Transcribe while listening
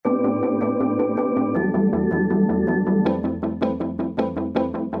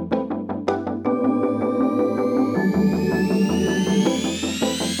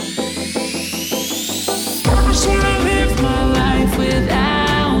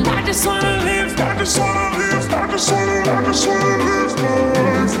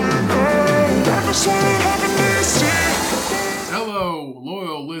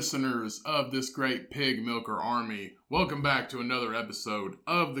listeners of this great pig milker army. Welcome back to another episode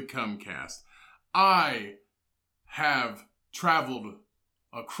of the Cumcast. I have traveled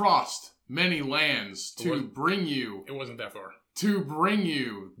across many lands to bring you... It wasn't that far. To bring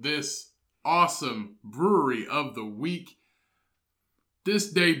you this awesome brewery of the week. This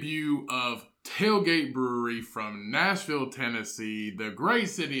debut of Tailgate Brewery from Nashville, Tennessee, the great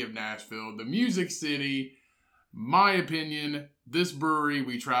city of Nashville, the music city. My opinion, this brewery,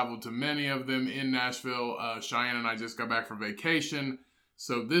 we traveled to many of them in Nashville. Cheyenne and I just got back from vacation.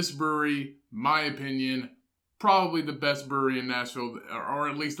 So this brewery, my opinion, probably the best brewery in Nashville, or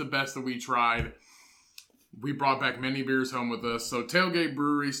at least the best that we tried. We brought back many beers home with us. So Tailgate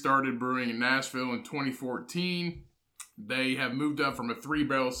Brewery started brewing in Nashville in 2014. They have moved up from a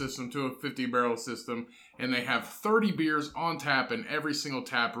 3-barrel system to a 50-barrel system, and they have 30 beers on tap in every single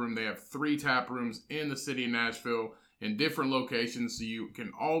tap room. They have 3 tap rooms in the city of Nashville in different locations, so you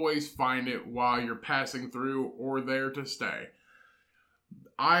can always find it while you're passing through or there to stay.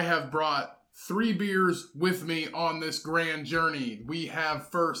 I have brought 3 beers with me on this grand journey. We have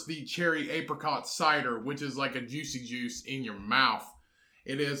first the Cherry Apricot Cider, which is like a juicy juice in your mouth.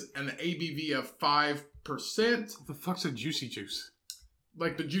 It is an ABV of 5%. What the fuck's a juicy juice?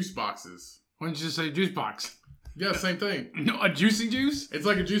 Like the juice boxes. Why didn't you just say juice box? Yeah, same thing. No, a juicy juice? It's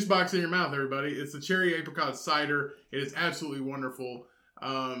like a juice box in your mouth, everybody. It's the Cherry Apricot Cider. It is absolutely wonderful.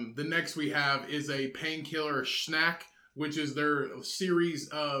 The next we have is a Painkiller Snack, which is their series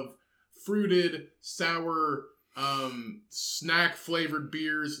of fruited, sour, snack-flavored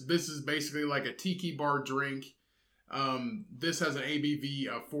beers. This is basically like a tiki bar drink. This has an ABV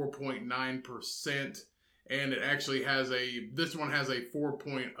of 4.9%, and it actually has this one has a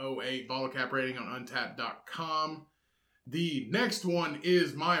 4.08 bottle cap rating on Untappd.com. The next one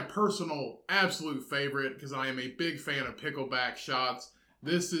is my personal absolute favorite, because I am a big fan of pickleback shots.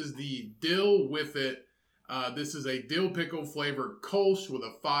 This is the Dill With It. This is a dill pickle flavored Kolsch with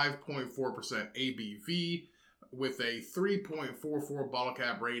a 5.4% ABV. With a 3.44 bottle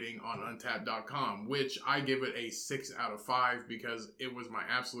cap rating on Untappd.com, which I give it a 6 out of 5 because it was my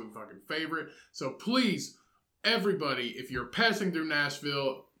absolute fucking favorite. So please, everybody, if you're passing through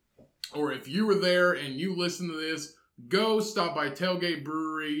Nashville, or if you were there and you listen to this, go stop by Tailgate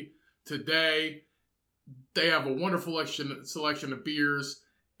Brewery today. They have a wonderful selection of beers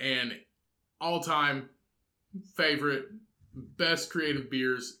and all-time favorite, best creative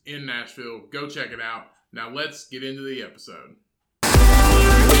beers in Nashville. Go check it out. Now let's get into the episode.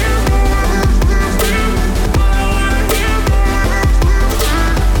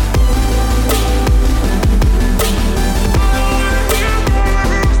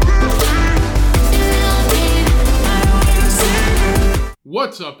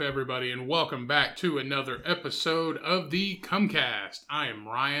 What's up, everybody, and welcome back to another episode of the Cumcast. I am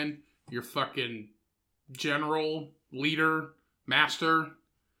Ryan, your fucking general, leader, master,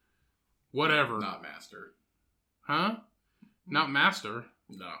 whatever. Not master. Huh? Not master?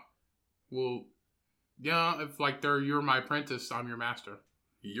 No. Well, yeah, if like you're my apprentice, I'm your master.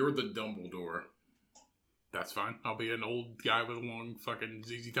 You're the Dumbledore. That's fine. I'll be an old guy with a long fucking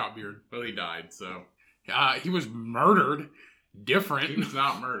ZZ Top beard. Well, he died, so. He was murdered. Different. He was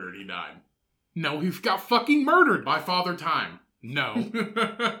not murdered, he died. No, he got fucking murdered. By Father Time. No.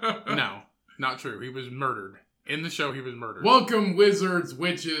 No, not true. He was murdered. In the show, he was murdered. Welcome, wizards,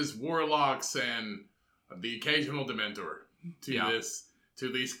 witches, warlocks, and the occasional Dementor to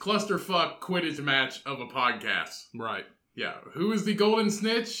this clusterfuck Quidditch match of a podcast. Right. Yeah. Who is the Golden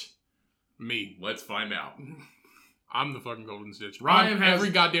Snitch? Me. Let's find out. I'm the fucking Golden Snitch. Ryan has every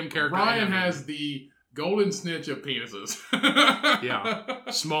goddamn character. Ryan has the Golden Snitch of penises. Yeah.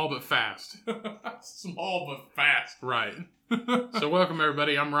 Small but fast. Small but fast. Right. So welcome,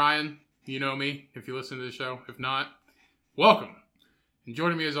 everybody. I'm Ryan. You know me if you listen to the show. If not, welcome. And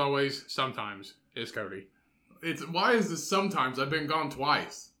joining me as always, sometimes, is Cody. Why is this sometimes? I've been gone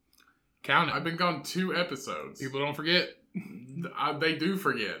twice. Count it. I've been gone 2 episodes. People don't forget. They do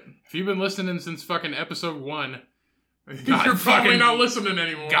forget. If you've been listening since fucking episode 1, you're probably not listening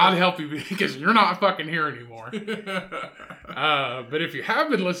anymore. God help you, because you're not fucking here anymore. But if you have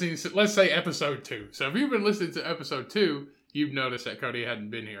been listening, let's say episode 2. So if you've been listening to episode 2, you've noticed that Cody hadn't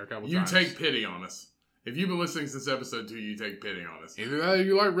been here a couple times. You take pity on us. If you've been listening since episode 2, you take pity on us. Either that or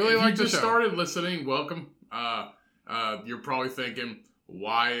you really like the show. If you just started listening, welcome. You're probably thinking,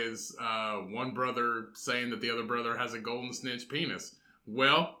 why is one brother saying that the other brother has a golden snitch penis?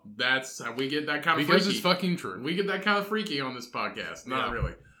 Well, that's how we get that kind of freaky. Because it's fucking true. We get that kind of freaky on this podcast. Not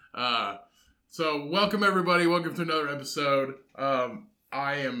really. So, welcome everybody. Welcome to another episode. I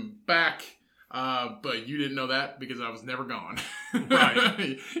am back. But you didn't know that because I was never gone.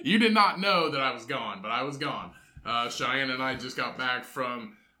 Right. You did not know that I was gone, but I was gone. Cheyenne and I just got back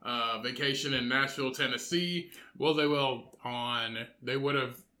from vacation in Nashville, Tennessee. Well, they would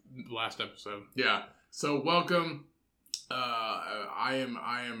have last episode. Yeah. So welcome. I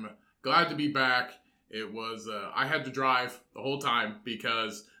am glad to be back. It was, I had to drive the whole time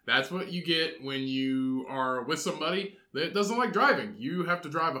because that's what you get when you are with somebody that doesn't like driving. You have to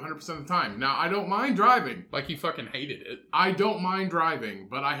drive 100% of the time. Now, I don't mind driving. Like you fucking hated it. I don't mind driving,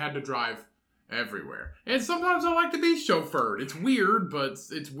 but I had to drive everywhere. And sometimes I like to be chauffeured. It's weird, but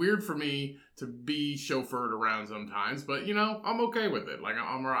it's weird for me to be chauffeured around sometimes. But, you know, I'm okay with it. Like,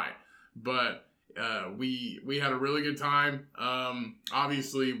 I'm all right. But we had a really good time.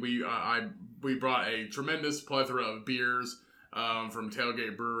 Obviously, we brought a tremendous plethora of beers from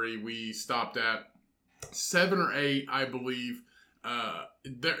Tailgate Brewery. We stopped at 7 or 8, I believe.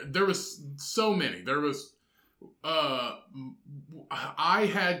 There was so many. There was I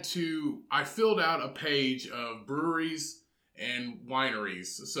filled out a page of breweries and wineries.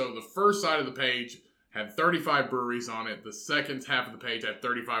 So the first side of the page had 35 breweries on it. The second half of the page had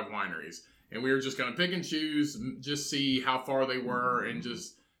 35 wineries. And we were just going to pick and choose, just see how far they were, and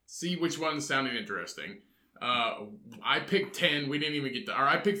just see which ones sounded interesting. I picked 10. We didn't even get to, or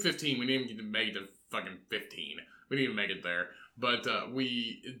I picked 15. We didn't even get to make it to fucking 15. We didn't even make it there. But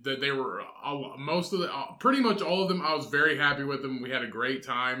they were pretty much all of them. I was very happy with them. We had a great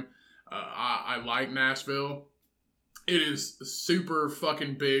time. I like Nashville. It is super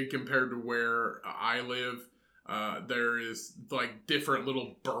fucking big compared to where I live. There is like different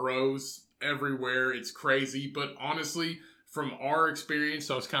little boroughs everywhere. It's crazy. But honestly, from our experience,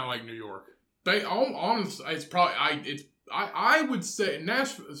 So it's kind of like New York. It's probably I would say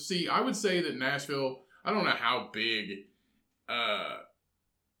Nashville. See, I would say that Nashville. I don't know how big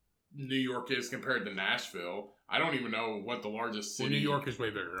New York is compared to Nashville. I don't even know what the largest city. Well, New York is way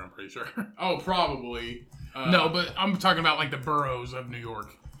bigger, I'm pretty sure. Oh, probably. No, but I'm talking about like the boroughs of New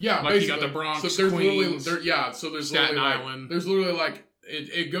York. Yeah, like basically. You got the Bronx, so there's Queens, so there's Staten literally Island. There's literally like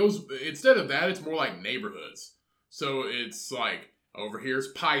it goes, instead of that, it's more like neighborhoods. So it's like, over here's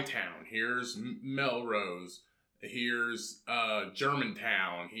Pie Town, here's Melrose, here's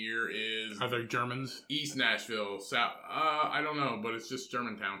Germantown, here is... Are there Germans? East Nashville, South... I don't know, but it's just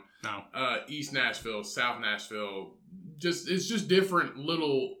Germantown. No. East Nashville, South Nashville. It's just different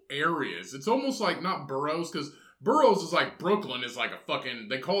little areas. It's almost like, not boroughs, because boroughs is like, Brooklyn is like a fucking...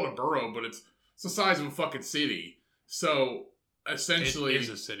 They call it a borough, but it's the size of a fucking city. So, essentially... It is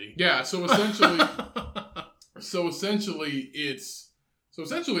a city. Yeah, so essentially... So essentially, it's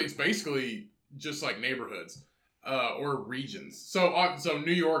basically just like neighborhoods or regions. So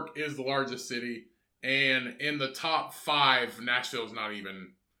New York is the largest city, and in the top 5, Nashville's not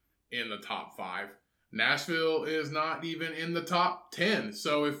even in the top 5. Nashville is not even in the top 10.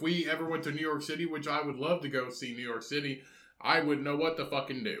 So if we ever went to New York City, which I would love to go see New York City, I would know what to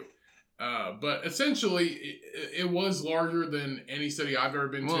fucking do. But essentially, it was larger than any city I've ever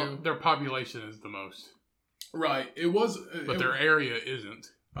been to. Their population is the most. Right, it was... But their area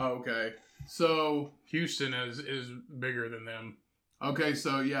isn't. Oh, okay. So... Houston is bigger than them. Okay,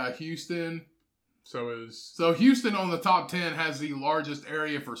 so yeah, Houston... So Houston on the top 10 has the largest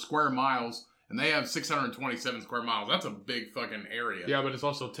area for square miles, and they have 627 square miles. That's a big fucking area. Yeah, but it's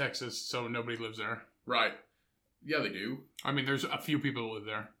also Texas, so nobody lives there. Right. Yeah, they do. I mean, there's a few people that live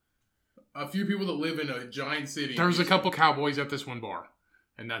there. A few people that live in a giant city. There's a couple cowboys at this one bar.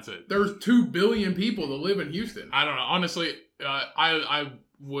 And that's it. There's 2 billion people that live in Houston. I don't know. Honestly, I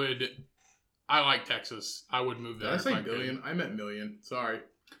like Texas. I would move there. Did I say billion? I meant million. Sorry.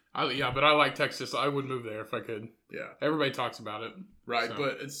 Yeah, but I like Texas. I would move there if I could. Yeah. Everybody talks about it. Right, so.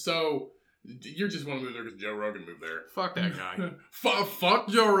 But it's so... You just want to move there because Joe Rogan moved there. Fuck that guy. Fuck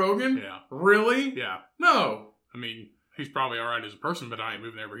Joe Rogan? Yeah. Really? Yeah. No. I mean, he's probably alright as a person, but I ain't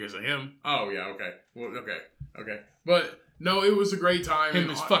moving there because of him. Oh, yeah, okay. Well, okay. But... No, it was a great time. Him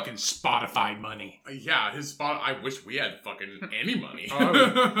his fucking Spotify money. Yeah, his spot. I wish we had fucking any money. Oh,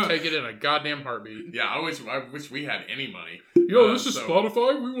 I would take it in a goddamn heartbeat. Yeah, I wish we had any money. Yo, this is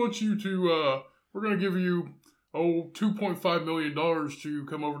Spotify. We want you to. We're gonna give you $2.5 million to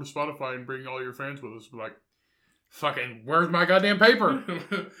come over to Spotify and bring all your fans with us. We're like, fucking, where's my goddamn paper?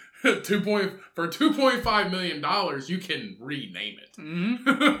 For $2.5 million, you can rename it.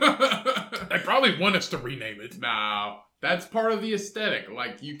 Mm-hmm. They probably want us to rename it. No. That's part of the aesthetic.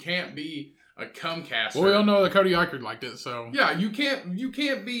 Like, you can't be a cumcaster. Well, we all know that Cody Eichert liked it, so... Yeah, you can't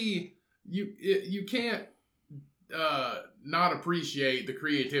be... You can't not appreciate the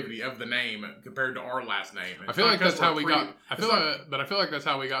creativity of the name compared to our last name. I feel like that's how we got. But I feel like that's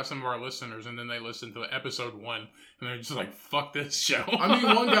how we got some of our listeners, and then they listened to episode 1, and they're just like, "Fuck this show." I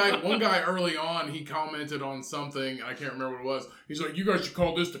mean, one guy early on, he commented on something. I can't remember what it was. He's like, "You guys should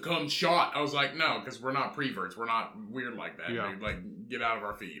call this the Cum Shot." I was like, "No, because we're not preverts. We're not weird like that. Yeah. Dude. Like, get out of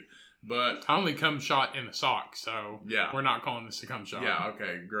our feed." But I only cum shot in a sock, so yeah, we're not calling this a cum shot. Yeah,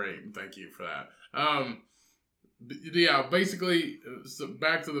 okay, great. Thank you for that. Yeah, basically, so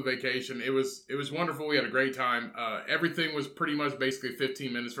back to the vacation. It was wonderful. We had a great time. Everything was pretty much basically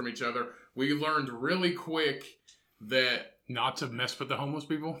 15 minutes from each other. We learned really quick that not to mess with the homeless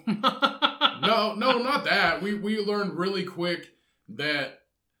people. No, not that. We learned really quick that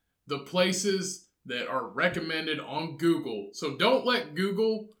the places that are recommended on Google. So don't let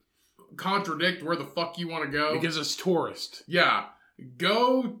Google contradict where the fuck you want to go. Because it's tourist. Yeah.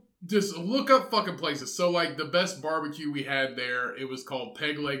 Go just look up fucking places. So like the best barbecue we had there, it was called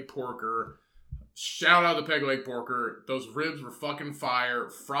Peg Leg Porker. Shout out to Peg Leg Porker. Those ribs were fucking fire.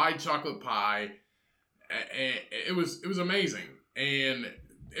 Fried chocolate pie. And it was amazing. And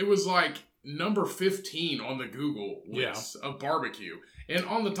it was like number 15 on the Google list of barbecue. And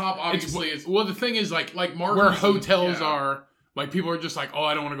on the top, obviously, it's well, the thing is like Martin's, where hotels are. Like, people are just like, oh,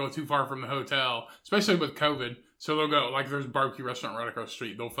 I don't want to go too far from the hotel. Especially with COVID. So they'll go, like, there's a barbecue restaurant right across the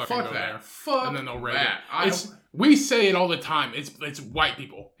street. They'll fucking go there. And then they'll rate it. We say it all the time. It's white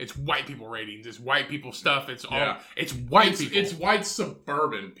people. It's white people ratings. It's white people stuff. It's all, it's white people. It's white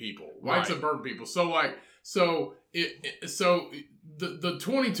suburban people. Suburban people. So, like, the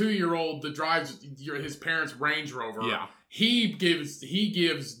 22-year-old that drives his parents' Range Rover, he gives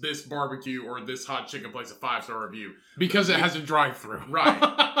this barbecue or this hot chicken place a 5-star review because it has a drive-through.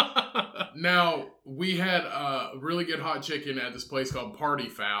 Right. Now, we had a really good hot chicken at this place called Party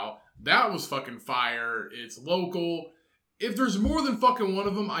Foul. That was fucking fire. It's local. If there's more than fucking one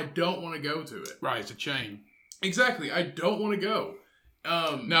of them, I don't want to go to it. Right, it's a chain. Exactly. I don't want to go.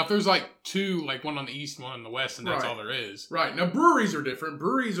 Now, if there's like two, like one on the east, one on the west, and that's all there is. Right. Now, breweries are different.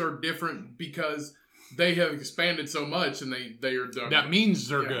 Breweries are different because they have expanded so much and they are done. That means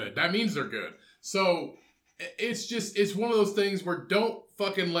they're good. That means they're good. So, it's one of those things where don't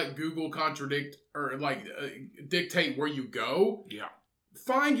fucking let Google contradict or like dictate where you go. Yeah.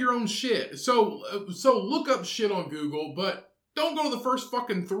 Find your own shit. So look up shit on Google, but don't go to the first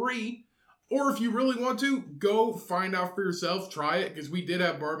fucking 3. Or if you really want to, go find out for yourself. Try it. Because we did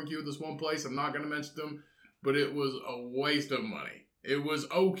have barbecue at this one place. I'm not going to mention them. But it was a waste of money. It was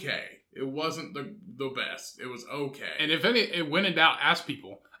okay. It wasn't the best. It was okay. And when in doubt, ask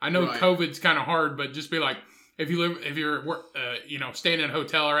people. I know COVID's kind of hard, but just be like, if you're staying in a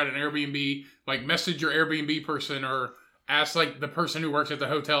hotel or at an Airbnb, like message your Airbnb person or ask like the person who works at the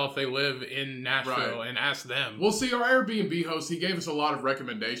hotel if they live in Nashville and ask them. Well, see, our Airbnb host, he gave us a lot of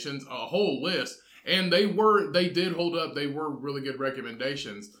recommendations, a whole list, and they did hold up. They were really good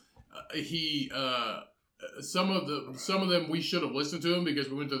recommendations. Some of them we should have listened to him because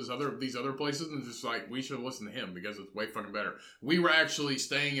we went to these other places and just like we should have listened to him because it's way fucking better. We were actually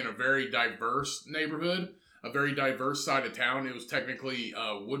staying in a very diverse neighborhood. A very diverse side of town. It was technically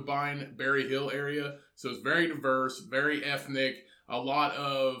Woodbine, Berry Hill area. So it's very diverse, very ethnic. A lot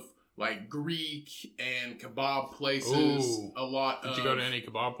of like Greek and kebab places. Ooh. Did you go to any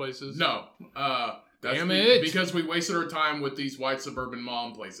kebab places? No. Damn it. Because we wasted our time with these white suburban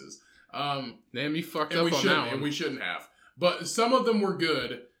mom places. Damn, you fucked up on that one. And we shouldn't have. But some of them were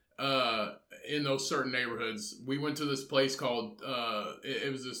good. In those certain neighborhoods, we went to this place called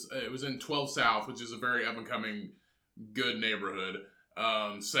it was in 12 South, which is a very up and coming good neighborhood,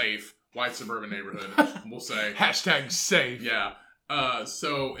 safe white suburban neighborhood. We'll say #safe. Yeah.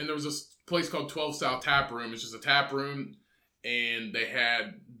 And there was this place called 12 South Tap Room. It's just a tap room, and they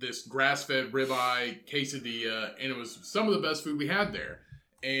had this grass fed ribeye quesadilla, and it was some of the best food we had there.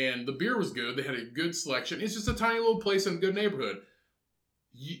 And the beer was good. They had a good selection. It's just a tiny little place in a good neighborhood.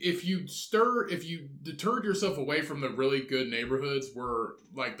 If you deterred yourself away from the really good neighborhoods where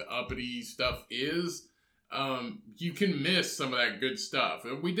like the uppity stuff is, you can miss some of that good stuff.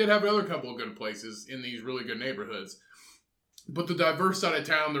 And we did have another couple of good places in these really good neighborhoods. But the diverse side of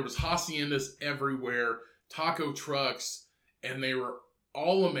town, there was haciendas everywhere, taco trucks, and they were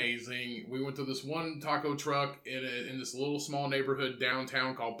all amazing. We went to this one taco truck in this little small neighborhood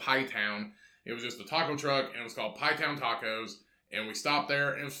downtown called Pie Town. It was just a taco truck, and it was called Pie Town Tacos. And we stopped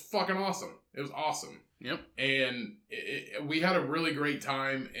there, and it was fucking awesome. It was awesome. Yep. And we had a really great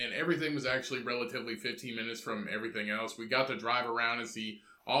time, and everything was actually relatively 15 minutes from everything else. We got to drive around and see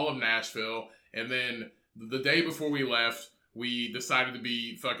all of Nashville. And then the day before we left, we decided to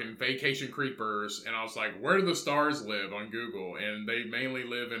be fucking vacation creepers, and I was like, where do the stars live on Google? And they mainly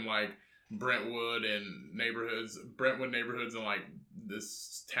live in like Brentwood neighborhoods in like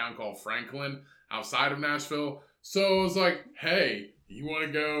this town called Franklin outside of Nashville. So I was like, hey, you want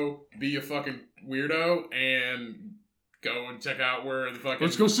to go be a fucking weirdo and go and check out where the fucking...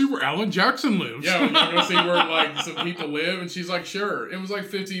 Let's go see where Alan Jackson lives. Yeah, we're going to see where like some people live. And she's like, sure. It was like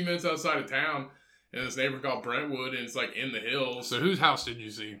 15 minutes outside of town in this neighborhood called Brentwood, and it's like in the hills. So whose house did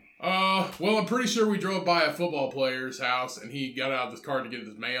you see? Well, I'm pretty sure we drove by a football player's house, and he got out of his car to get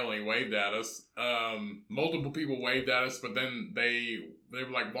his mail, and he waved at us. Multiple people waved at us, but then they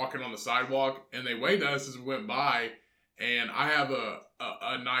were like walking on the sidewalk, and they waved at us as we went by. And I have a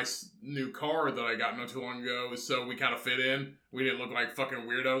nice new car that I got not too long ago, so we kind of fit in. We didn't look like fucking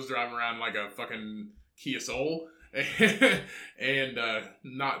weirdos driving around like a fucking Kia Soul. And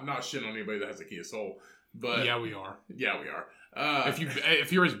not shitting on anybody that has a Kia Soul, but yeah, we are.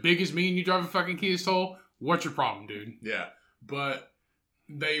 If you're as big as me and you drive a fucking Kia Soul, what's your problem, dude? Yeah, but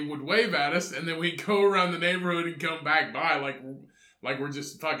they would wave at us, and then we'd go around the neighborhood and come back by like we're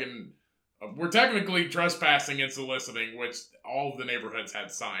just fucking... We're technically trespassing and soliciting, which all of the neighborhoods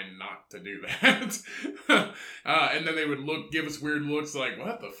had signed not to do that. And then they would give us weird looks like,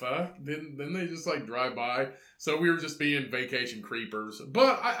 what the fuck? Didn't they just like drive by? So we were just being vacation creepers.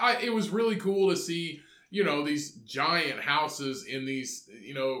 But it was really cool to see, you know, these giant houses in these,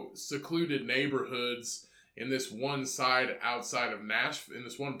 you know, secluded neighborhoods in this one side outside of Nashville, in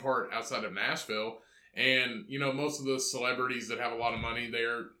this one part outside of Nashville. And, you know, most of the celebrities that have a lot of money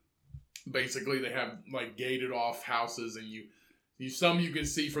there, basically they have like gated off houses, and you some you can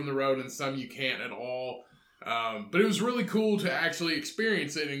see from the road and some you can't at all. But it was really cool to actually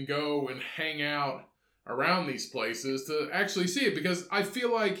experience it and go and hang out around these places to actually see it, because I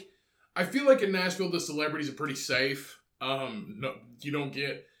feel like in Nashville the celebrities are pretty safe. No, you don't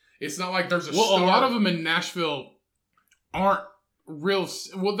get... It's not like there's a Well, star. a lot of them in Nashville aren't real...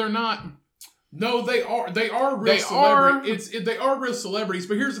 Well, they're not... No, they are real celebrities. They are real celebrities,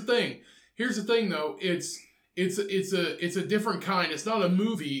 but here's the thing. Here's the thing, though. It's a different kind. It's not a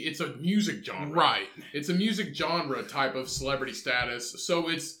movie. It's a music genre. Right. It's a music genre type of celebrity status. So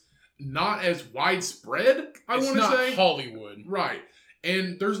it's not as widespread, I want to say. It's not Hollywood. Right.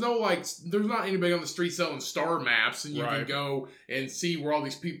 And there's not anybody on the street selling star maps, and you can go and see where all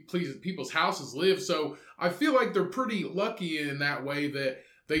these people's houses live. So I feel like they're pretty lucky in that way that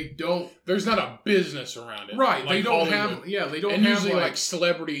they don't... There's not a business around it. Right. Like they don't Hollywood. have... Yeah, they don't and have... usually, like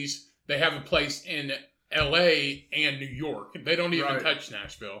celebrities, they have a place in L.A. and New York. They don't even touch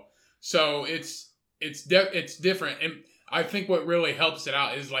Nashville. So it's different. And I think what really helps it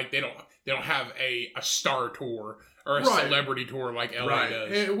out is like they don't have a star tour or a celebrity tour like LA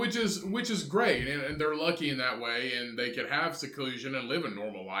does. And, which is great. And they're lucky in that way, and they can have seclusion and live a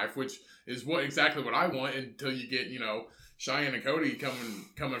normal life, which is exactly what I want, until you get, you know, Cheyenne and Cody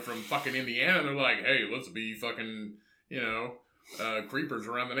coming from fucking Indiana, and they're like, hey, let's be fucking, you know, creepers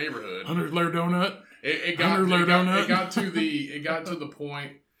around the neighborhood. 100-layer donut. It got to the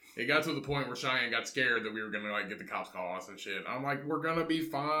point where Cheyenne got scared that we were gonna like get the cops call us and shit. I'm like, we're gonna be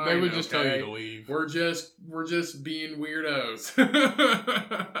fine. They would just tell you to leave. We're just being weirdos.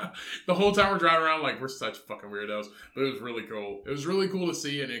 The whole time we're driving around like we're such fucking weirdos. But it was really cool. It was really cool to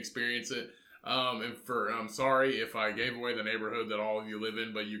see and experience it. I'm sorry if I gave away the neighborhood that all of you live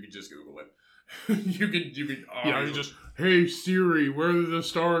in, but you could just Google it. you could you just, hey Siri, where do the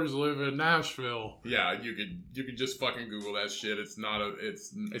stars live in Nashville? Yeah, you could just fucking Google that shit. It's not a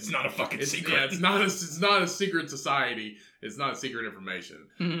fucking secret. Yeah, it's not a secret society. It's not secret information.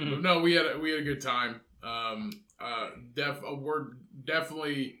 Mm-hmm. But no, we had a good time. We're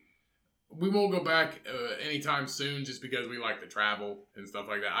definitely... We won't go back anytime soon, just because we like to travel and stuff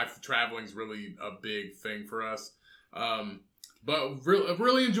like that. Traveling's really a big thing for us. But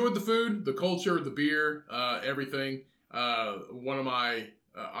really enjoyed the food, the culture, the beer, everything. One of my,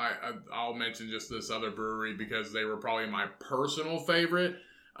 I'll mention just this other brewery because they were probably my personal favorite.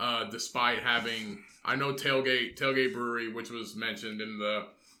 Despite having, I know Tailgate Brewery, which was mentioned in the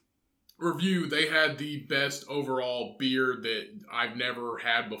review, they had the best overall beer that I've never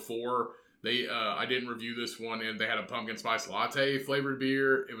had before. I didn't review this one, and they had a pumpkin spice latte flavored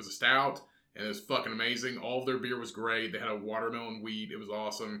beer. It was a stout, and it was fucking amazing. All of their beer was great. They had a watermelon wheat. It was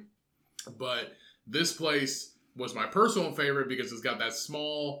awesome. But this place was my personal favorite because it's got that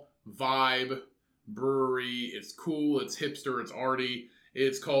small vibe brewery. It's cool. It's hipster. It's arty.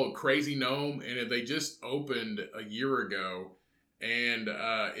 It's called Crazy Gnome, and they just opened a year ago. And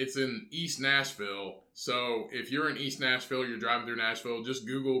it's in East Nashville. So if you're in East Nashville, you're driving through Nashville, just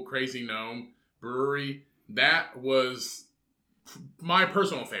Google Crazy Gnome Brewery. That was my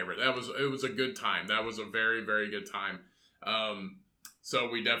personal favorite. It was a good time. That was a very, very good time.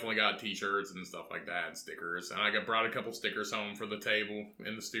 So we definitely got t-shirts and stuff like that, and stickers. And I brought a couple stickers home for the table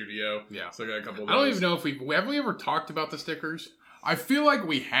in the studio. Yeah. So I got a couple of those. I don't even know if have we ever talked about the stickers? I feel like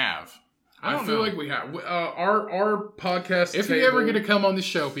we have. I feel like we have. Our podcast If you ever get to come on the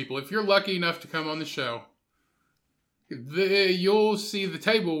show, people, if you're lucky enough to come on the show, you'll see the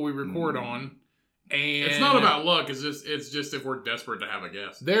table we record on. And it's not about luck. It's just if we're desperate to have a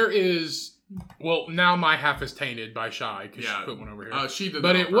guest. There is... Well, now my half is tainted by Shy because she put one over here. She did,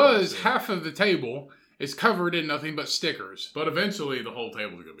 but it was half of the table is covered in nothing but stickers. But eventually, the whole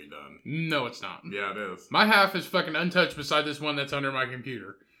table's gonna be done. No, it's not. Yeah, it is. My half is fucking untouched beside this one that's under my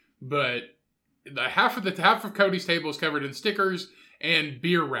computer. But the half of Cody's table is covered in stickers and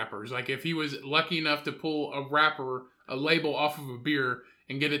beer wrappers. Like if he was lucky enough to pull a label off of a beer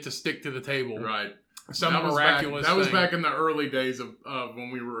and get it to stick to the table, right? Some miraculous. That was back in the early days of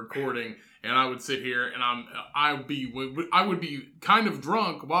when we were recording. And I would sit here, and I would be kind of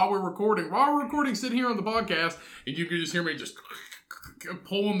drunk while we're recording. Sitting here on the podcast, and you could just hear me just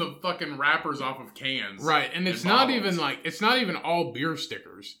pulling the fucking wrappers off of cans. Right, and it's not even all beer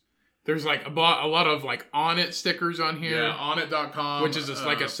stickers. There's like a lot of like On It stickers on here. Yeah, Onnit.com. Which is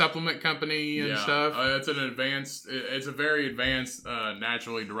like a supplement company and stuff. It's a very advanced,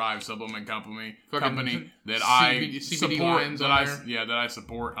 naturally derived supplement company that I support. That I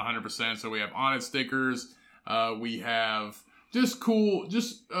support 100%. So we have On It stickers. We have just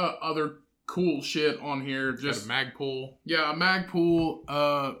other cool shit on here. Just got a Magpul. Yeah, a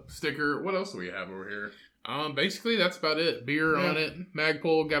Magpul sticker. What else do we have over here? Basically that's about it. Beer on it.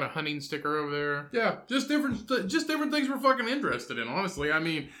 Magpul got a hunting sticker over there. Yeah, just different things we're fucking interested in. Honestly, I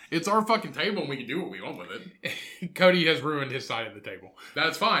mean, it's our fucking table and we can do what we want with it. Cody has ruined his side of the table.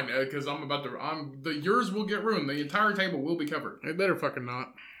 That's fine because yours will get ruined. The entire table will be covered. It better fucking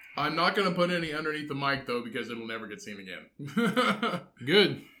not. I'm not gonna put any underneath the mic though because it'll never get seen again.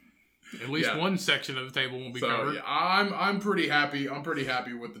 Good. At least one section of the table won't be covered. Yeah, I'm pretty happy. I'm pretty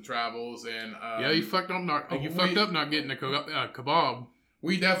happy with the travels and you fucked up not getting a kebab.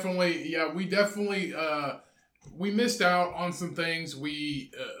 We definitely we missed out on some things.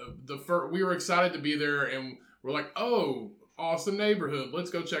 We were excited to be there and we're like, oh, awesome neighborhood. Let's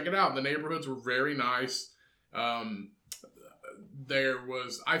go check it out. The neighborhoods were very nice. There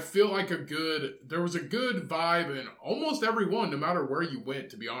was a good vibe in almost everyone, no matter where you went,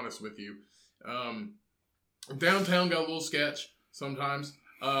 to be honest with you. Downtown got a little sketch sometimes.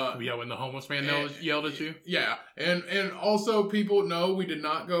 When the homeless man yelled at you? Yeah. And also people know we did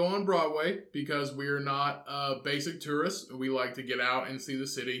not go on Broadway because we are not basic tourists. We like to get out and see the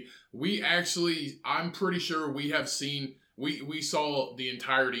city. I'm pretty sure we saw the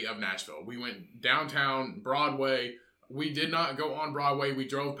entirety of Nashville. We went downtown, Broadway. We did not go on Broadway. We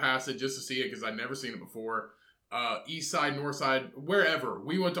drove past it just to see it because I'd never seen it before. East side, north side, wherever.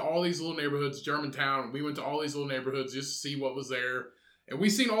 We went to all these little neighborhoods, Germantown. We went to all these little neighborhoods just to see what was there. And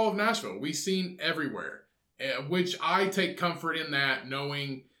we've seen all of Nashville. We've seen everywhere, which I take comfort in that,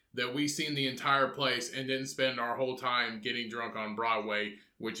 knowing that we've seen the entire place and didn't spend our whole time getting drunk on Broadway,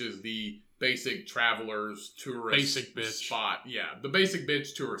 which is the basic traveler's tourist spot. Yeah, the basic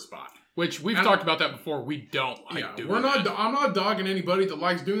bitch tourist spot. Which we've talked about that before. We don't like doing that. I'm not dogging anybody that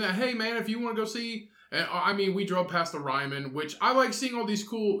likes doing that. Hey, man, if you want to go see... we drove past the Ryman, which I like seeing all these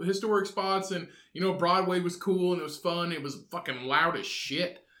cool historic spots. And, Broadway was cool and it was fun. It was fucking loud as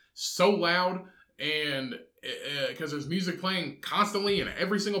shit. So loud. And because there's music playing constantly in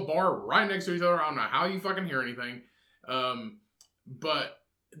every single bar right next to each other. I don't know how you fucking hear anything. But...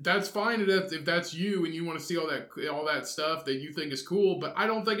 that's fine if that's you and you want to see all that stuff that you think is cool, but I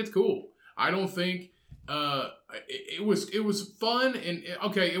don't think it's cool. I don't think it was fun and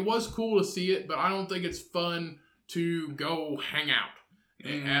it was cool to see it, but I don't think it's fun to go hang out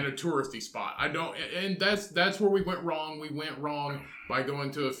at a touristy spot. I don't, and that's where we went wrong. We went wrong by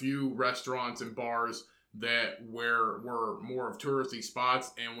going to a few restaurants and bars that were more of touristy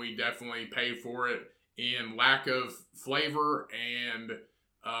spots, and we definitely paid for it in lack of flavor and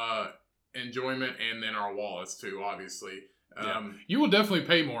enjoyment, and then our wallets too, obviously. You will definitely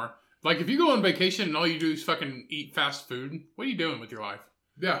pay more. Like if you go on vacation and all you do is fucking eat fast food, what are you doing with your life?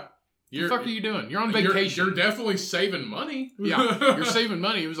 Yeah. What the fuck are you doing? You're on vacation. You're definitely saving money. Yeah, you're saving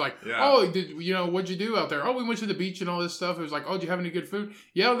money. It was like, what'd you do out there? Oh, we went to the beach and all this stuff. It was like, oh, did you have any good food?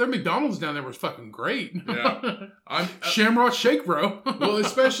 Yeah, their McDonald's down there was fucking great. Yeah. Shamrock Shake, bro. Well,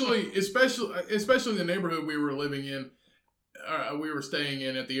 especially the neighborhood we were living in. We were staying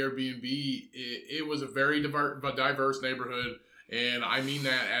in at the Airbnb. It was a very diverse neighborhood, And I mean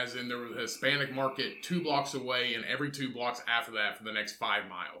that as in there was a Hispanic market 2 blocks away and every 2 blocks after that for the next 5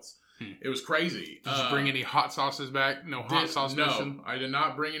 miles. It was crazy. Did you bring any hot sauces back? No hot sauce mission? No, I did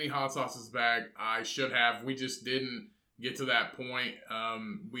not bring any hot sauces back. I should have. We just didn't get to that point.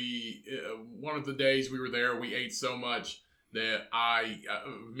 One of the days we were there, we ate so much that I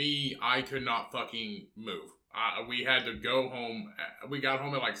could not fucking move. We had to go home. We got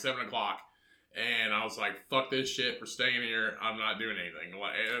home at like 7 o'clock. And I was like, fuck this shit. We're staying here. I'm not doing anything.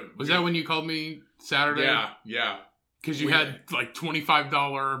 Was that when you called me Saturday? Yeah. Because you had like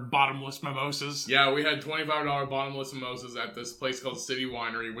 $25 bottomless mimousas. Yeah, we had $25 bottomless mimosas at this place called City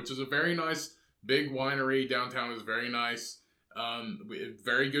Winery, which is a very nice, big winery. Downtown is very nice.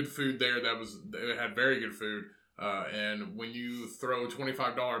 Very good food there. It had very good food. And when you throw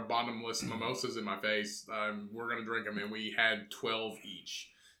 $25 bottomless mimosas in my face, we're going to drink them. And we had 12 each.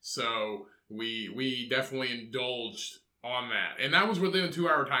 So we definitely indulged on that. And that was within a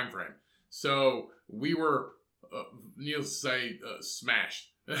 2-hour time frame. So we were... needless to say,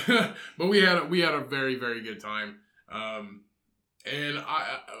 smashed. But we had a very, very good time. And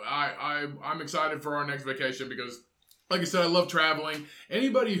I'm excited for our next vacation because, like I said, I love traveling.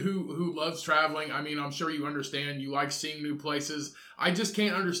 Anybody who loves traveling, I mean, I'm sure you understand. You like seeing new places. I just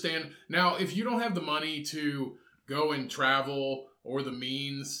can't understand. Now, if you don't have the money to go and travel or the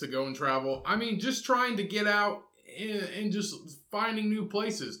means to go and travel, I mean, just trying to get out and just finding new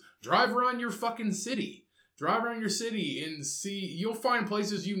places. Drive around your fucking city. Drive around your city and see, you'll find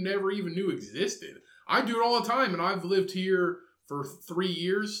places you never even knew existed. I do it all the time, and I've lived here for 3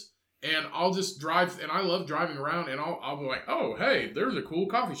 years, and I'll just drive, and I love driving around, and I'll be like, oh, hey, there's a cool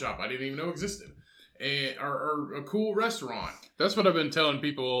coffee shop I didn't even know existed, or a cool restaurant. That's what I've been telling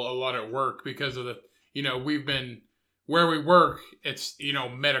people a lot at work because of we've been, where we work, it's,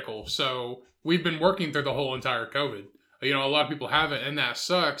 medical, so we've been working through the whole entire COVID. A lot of people haven't, and that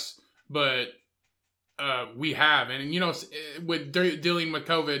sucks, but... we have, and with dealing with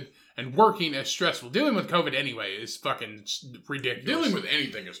COVID and working is stressful. Dealing with COVID anyway is fucking ridiculous. Dealing with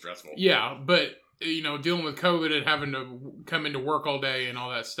anything is stressful. Yeah, but dealing with COVID and having to come into work all day and all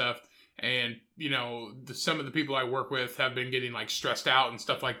that stuff, and some of the people I work with have been getting like stressed out and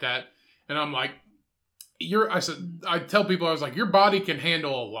stuff like that, and I'm like, I tell people, I was like, your body can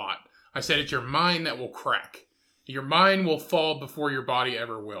handle a lot. I said it's your mind that will crack. Your mind will fall before your body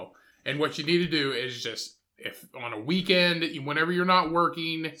ever will. And what you need to do is just, if on a weekend, whenever you're not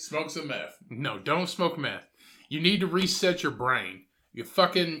working... Smoke some meth. No, don't smoke meth. You need to reset your brain. You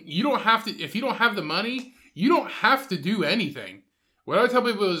don't have to, if you don't have the money, you don't have to do anything. What I tell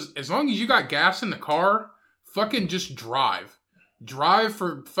people is, as long as you got gas in the car, fucking just drive. Drive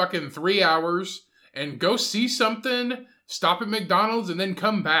for fucking 3 hours and go see something, stop at McDonald's, and then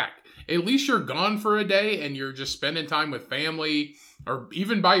come back. At least you're gone for a day and you're just spending time with family... or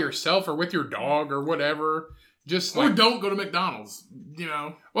even by yourself or with your dog or whatever. Or don't go to McDonald's,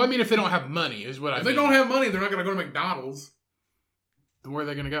 Well, I mean, if they don't have money is what I mean. If they don't have money, they're not going to go to McDonald's. Then where are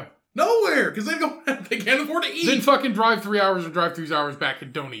they going to go? Nowhere, because they can't afford to eat. Then fucking drive 3 hours or drive 3 hours back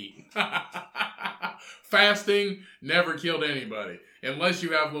and don't eat. Fasting never killed anybody. Unless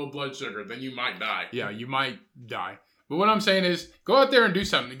you have low blood sugar, then you might die. Yeah, you might die. But what I'm saying is, go out there and do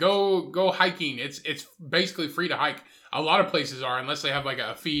something. Go hiking. It's basically free to hike. A lot of places are, unless they have like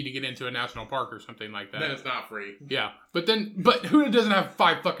a fee to get into a national park or something like that. Then it's not free. Yeah, but who doesn't have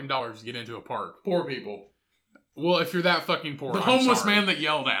 $5 to get into a park? Poor people. Well, if you're that fucking poor, the homeless man that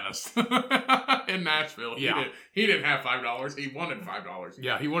yelled at us in Nashville. Yeah, he didn't have $5. He wanted $5.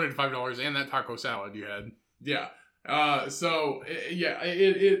 Yeah, he wanted $5 and that taco salad you had. Yeah. So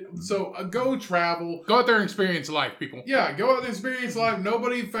go travel. Go out there and experience life, people. Yeah, go out there and experience life.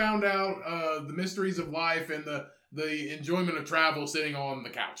 Nobody found out the mysteries of life and the enjoyment of travel sitting on the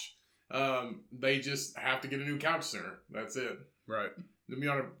couch. They just have to get a new couch sooner. That's it. Right.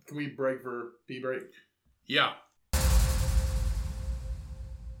 Can we break for pee break? Yeah.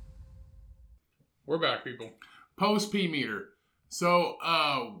 We're back, people. Post pee meter. So,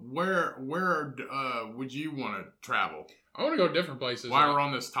 where would you want to travel? I want to go different places. While we're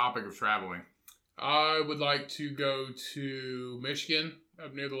on this topic of traveling, I would like to go to Michigan,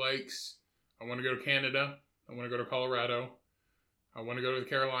 up near the lakes. I want to go to Canada. I want to go to Colorado. I want to go to the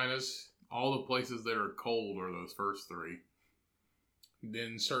Carolinas. All the places that are cold are those first three.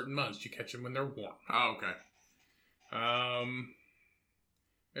 In certain months, you catch them when they're warm. Oh, okay.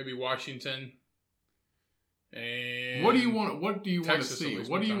 Maybe Washington. And what do you want to see?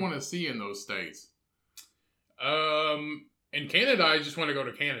 What do you want to see in those states? In Canada, I just want to go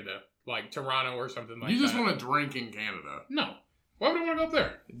to Canada, like Toronto or something like that. You just want to drink in Canada? No. Why would I want to go up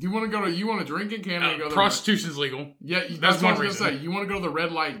there? Do you want to drink in Canada? Go Prostitution's legal. Yeah, that's what I was going to say. You want to go to the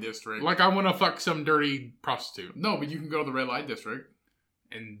red light district. Like I want to fuck some dirty prostitute. No, but you can go to the red light district.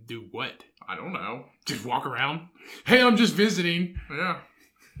 And do what? I don't know. Just walk around? Hey, I'm just visiting. Yeah.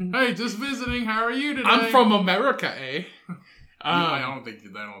 Hey, just visiting. How are you today? I'm from America, eh? I don't think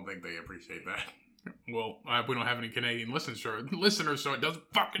they appreciate that. Well, we don't have any Canadian listeners, so it doesn't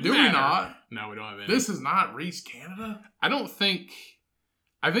fucking matter. Do we not? No, we don't have any. This is not Reese Canada? I think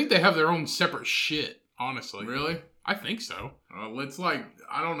they have their own separate shit, honestly. Really? I think so. It's like,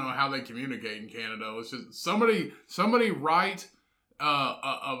 I don't know how they communicate in Canada. It's just somebody write,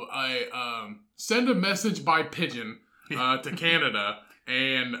 send a message by pigeon to Canada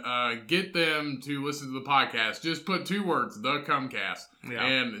and get them to listen to the podcast. Just put 2 words, the Cumcast. Yeah.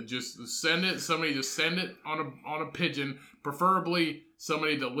 And just send it. Somebody just send it on a pigeon. Preferably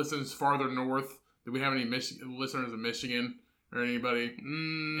somebody that listens farther north. Do we have any listeners in Michigan? Or anybody?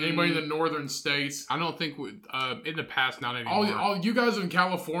 Anybody in the northern states? I don't think in the past, not anymore. All you guys in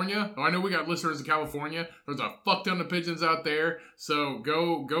California. I know we got listeners in California. There's a fuck ton of pigeons out there. So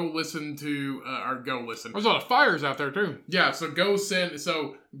go listen to go listen. There's a lot of fires out there too. Yeah. So go send.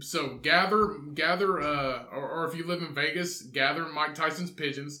 So gather. Or if you live in Vegas, gather Mike Tyson's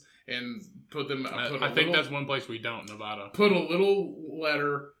pigeons and put them. I think that's one place we don't, Nevada. Put a little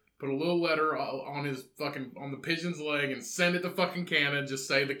letter on the pigeon's leg and send it to fucking Canada. Just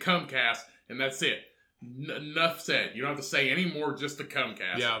say the Cumcast, and that's it. Enough said. You don't have to say any more. Just the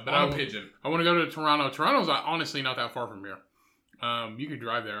Cumcast. Yeah, but on a pigeon. I want to go to Toronto. Toronto's honestly not that far from here. You could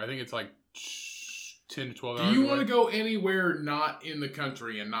drive there. I think it's like 10 to 12 hours. Do you want to go anywhere not in the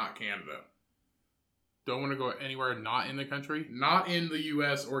country and not Canada? Don't want to go anywhere not in the country? Not in the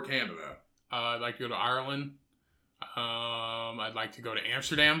U.S. or Canada. I'd like to go to Ireland. I'd like to go to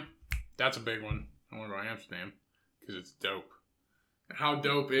Amsterdam. That's a big one. I want to go to Amsterdam because it's dope. How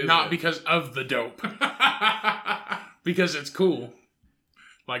dope is it? Not because of the dope. Because it's cool.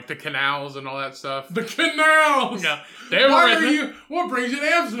 Like the canals and all that stuff. The canals! Yeah. What brings you to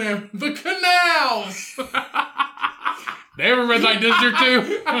Amsterdam? The canals! They have a red light district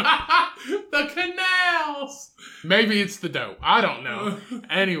too? The canals! Maybe it's the dope. I don't know.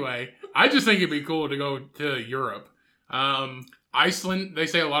 Anyway, I just think it'd be cool to go to Europe. Iceland, they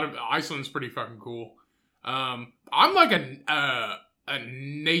say a lot of Iceland's pretty fucking cool. I'm like a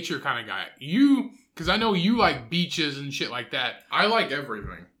nature kind of guy. Because I know you like beaches and shit like that. I like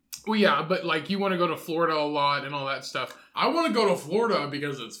everything. Well, yeah, but like you want to go to Florida a lot and all that stuff. I want to go to Florida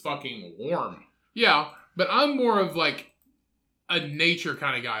because it's fucking warm. Yeah, but I'm more of like a nature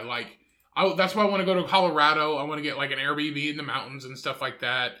kind of guy. Like, that's why I want to go to Colorado. I want to get like an Airbnb in the mountains and stuff like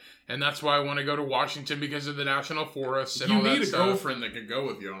that. And that's why I want to go to Washington because of the national forests and all that stuff. You need a girlfriend that can go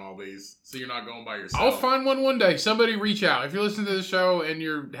with you on all these, so you're not going by yourself. I'll find one day. Somebody reach out. If you're listening to the show and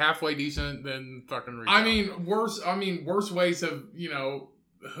you're halfway decent, then fucking reach out. Worse ways have,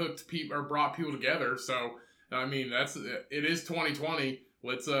 hooked people or brought people together. So, it is 2020.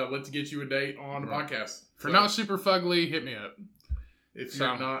 Let's get you a date on the podcast. If you're not super fugly, hit me up. If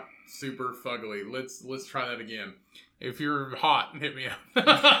you're not super fugly, let's try that again. If you're hot, hit me up.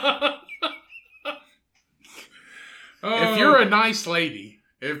 If you're a nice lady,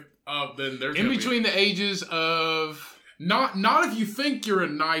 then there's in between the ages of not if you think you're a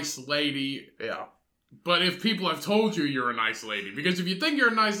nice lady, yeah. But if people have told you you're a nice lady, because if you think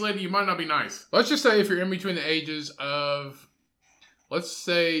you're a nice lady, you might not be nice. Let's just say if you're in between the ages of, let's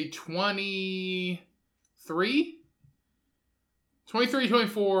say 23,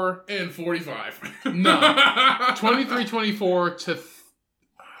 24, and 45. No. 23, 24 to...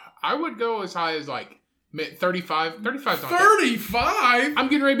 I would go as high as like 35. 35's not 35? I'm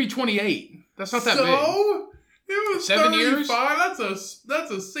getting ready to be 28. That's not that big. So? It was 7 35. years?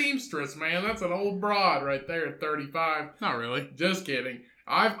 That's a seamstress, man. That's an old broad right there at 35. Not really. Just kidding.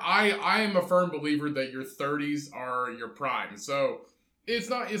 I am a firm believer that your 30s are your prime. So it's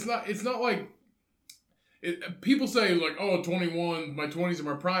not like... people say, like, oh, 21, my 20s are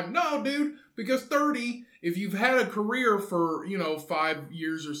my prime. No, dude, because 30, if you've had a career for, 5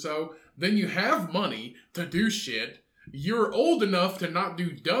 years or so, then you have money to do shit. You're old enough to not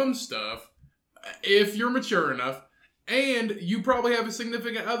do dumb stuff if you're mature enough. And you probably have a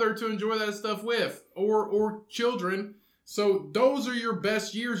significant other to enjoy that stuff with, or children. So those are your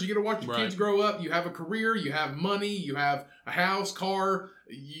best years. You get to watch your kids grow up. You have a career. You have money. You have a house, car.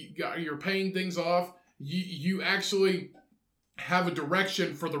 You're paying things off. You actually have a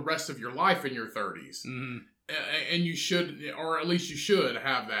direction for the rest of your life in your 30s. Mm-hmm. And you should, or at least you should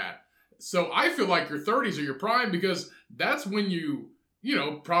have that. So I feel like your 30s are your prime because that's when you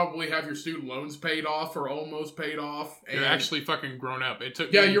probably have your student loans paid off or almost paid off. And you're actually fucking grown up. It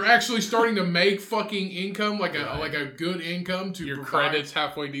took you're actually starting to make fucking income, like a good income to your provide. credit's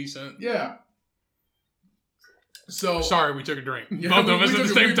halfway decent. Yeah. So sorry, we took a drink. Yeah, both of us at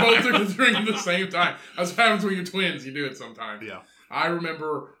the same time. We both took a drink at the same time. That's what happens when you're twins. You do it sometimes. Yeah. I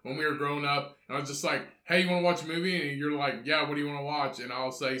remember when we were growing up, and I was just like, "Hey, you want to watch a movie?" And you're like, "Yeah, what do you want to watch?" And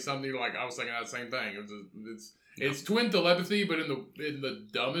I'll say something like, "I was thinking that same thing." It's twin telepathy, but in the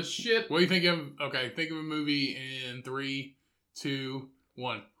dumbest shit. What do you think of? Okay, think of a movie in 3, 2,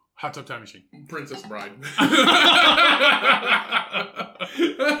 1. Hot Tub Time Machine. Princess Bride.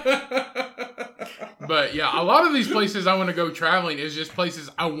 But yeah, a lot of these places I want to go traveling is just places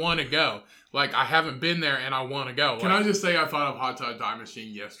I want to go. Like, I haven't been there and I want to go. Can I just say I thought of Hot Tub Time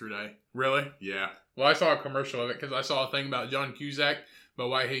Machine yesterday? Really? Yeah. Well, I saw a commercial of it because I saw a thing about John Cusack, but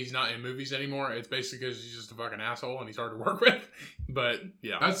why he's not in movies anymore. It's basically because he's just a fucking asshole and he's hard to work with. But,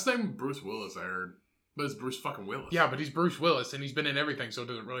 yeah. That's the same with Bruce Willis, I heard. But it's Bruce fucking Willis. Yeah, but he's Bruce Willis and he's been in everything, so it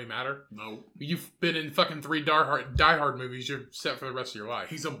doesn't really matter. No. You've been in fucking 3 Die Hard movies. You're set for the rest of your life.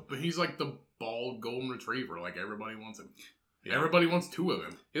 He's like the bald golden retriever. Like, everybody wants him. Yeah. Everybody wants 2 of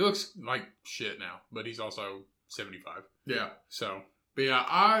him. He looks like shit now, but he's also 75. Yeah. So. But yeah,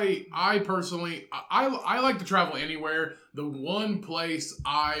 I personally, I like to travel anywhere. The one place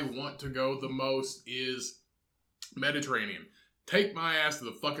I want to go the most is Mediterranean. Take my ass to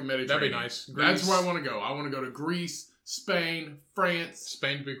the fucking Mediterranean. That'd be nice. That's where I want to go. I want to go to Greece, Spain, France.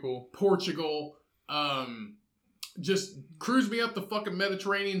 Spain'd be cool. Portugal. Just cruise me up the fucking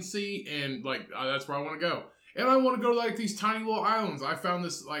Mediterranean Sea, and like that's where I want to go. And I want to go to like these tiny little islands. I found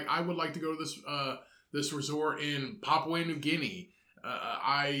this, like, I would like to go to this resort in Papua New Guinea.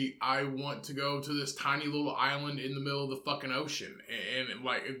 I want to go to this tiny little island in the middle of the fucking ocean, and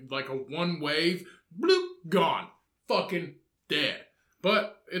like a one wave, bloop, gone, fucking dead.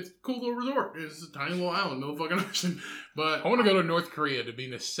 But it's a cool little resort. It's a tiny little island, middle of the fucking ocean. But I want to go to North Korea to be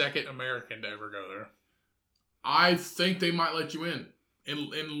the second American to ever go there. I think they might let you in.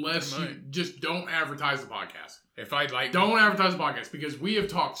 Unless you just don't advertise the podcast. Don't advertise the podcast, because we have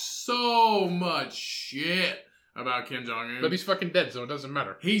talked so much shit about Kim Jong-un. But he's fucking dead, so it doesn't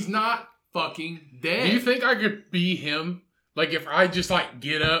matter. He's not fucking dead. Do you think I could be him? Like, if I just, like,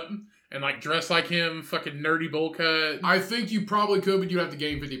 get up and, like, dress like him, fucking nerdy bowl cut? I think you probably could, but you'd have to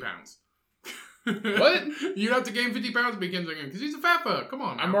gain 50 pounds. What? You'd have to gain 50 pounds to be Kim Jong-un, because he's a fat fuck. Come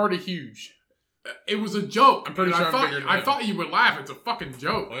on, man. I'm already huge. It was a joke. I'm pretty sure I thought you would laugh. It's a fucking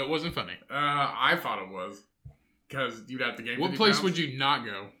joke. Well, it wasn't funny. I thought it was. Because you'd have to gain 50 What place pounds. would you not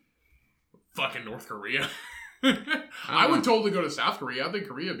go? Fucking North Korea. I would totally go to South Korea. I think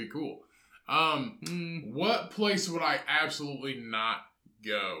Korea would be cool. What place would I absolutely not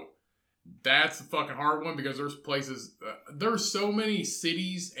go? That's a fucking hard one, because there's places, there's so many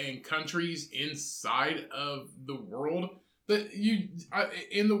cities and countries inside of the world that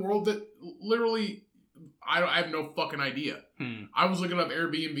in the world that literally I have no fucking idea. I was looking up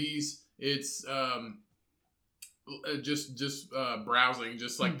Airbnbs. It's just browsing,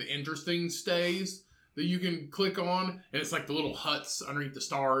 just like the interesting stays that you can click on, and it's like the little huts underneath the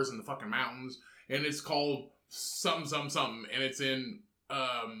stars and the fucking mountains, and it's called something, and it's in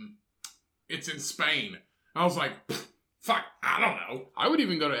Spain. I was like, fuck, I don't know. I would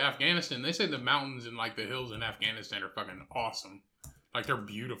even go to Afghanistan. They say the mountains and like the hills in Afghanistan are fucking awesome. Like, they're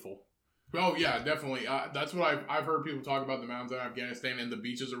beautiful. Oh yeah, definitely. That's what I've heard people talk about, the mountains of Afghanistan, and the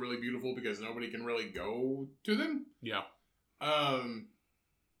beaches are really beautiful because nobody can really go to them. Yeah.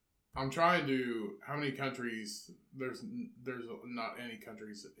 I'm trying to. How many countries? There's not any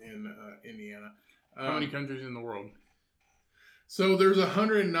countries in Indiana. How many countries in the world? So there's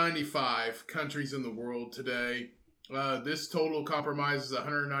 195 countries in the world today. This total compromises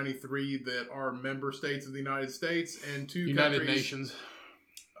 193 that are member states of the United States, and United Nations.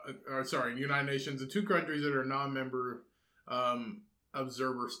 United Nations, and 2 countries that are non-member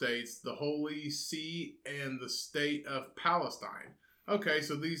observer states: the Holy See and the State of Palestine. Okay,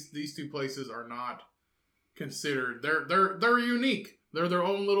 so these 2 places are not considered. They're unique. They're their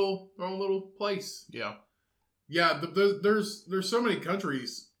own little place. Yeah. Yeah, there's so many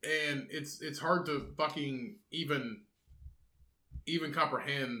countries, and it's hard to fucking even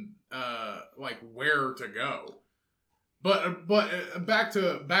comprehend like where to go. But back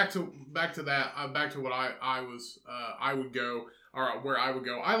to that, back to what I would go, or where I would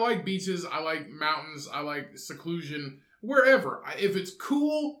go. I like beaches, I like mountains, I like seclusion, wherever. If it's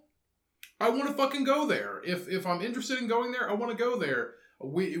cool, I want to fucking go there. If I'm interested in going there, I want to go there.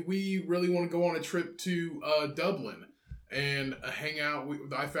 We really want to go on a trip to Dublin and hang out.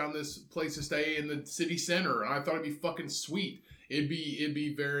 I found this place to stay in the city center, and I thought it'd be fucking sweet. It'd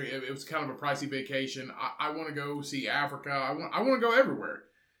be very. It was kind of a pricey vacation. I want to go see Africa. I want to go everywhere,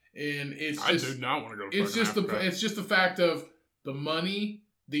 and it's. Just, I do not want to go. To it's just Africa. it's just the fact of the money,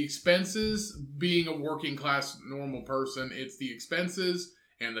 the expenses. Being a working class normal person, it's the expenses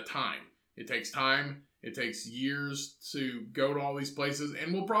and the time. It takes time. It takes years to go to all these places,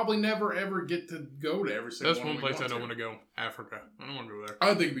 and we'll probably never ever get to go to every single. That's one place I don't want to go. Africa. I don't want to go there.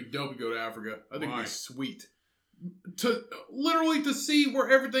 I think it'd be dope to go to Africa. I think it'd be sweet. To see where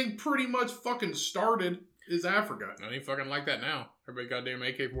everything pretty much fucking started is Africa. I ain't fucking like that now. Everybody goddamn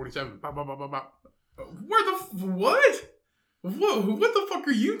AK-47. Bop, bop, bop, bop, bop. Where the what? What the fuck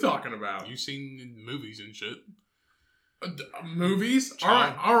are you talking about? You seen movies and shit. Movies?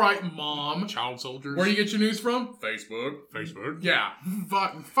 Child. All right, Mom. Child soldiers. Where do you get your news from? Facebook. Yeah.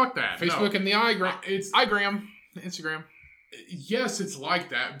 Fuck that. Facebook no. and the iGram. It's iGram. Instagram. Yes, it's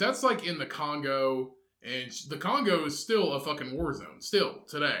like that. That's like in the Congo, and the Congo is still a fucking war zone. Still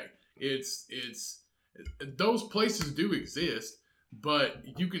today, it's those places do exist, but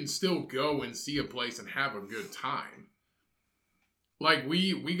you can still go and see a place and have a good time. Like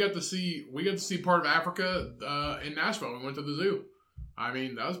we got to see part of Africa in Nashville. We went to the zoo. I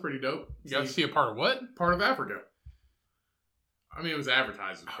mean, that was pretty dope. You got to see a part of what? Part of Africa. I mean, it was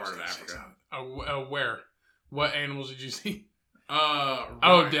advertised as part of Africa. Where? What animals did you see?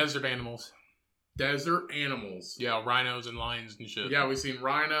 Desert animals. Desert animals. Yeah, rhinos and lions and shit. Yeah, we've seen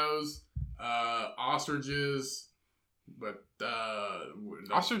rhinos, ostriches, but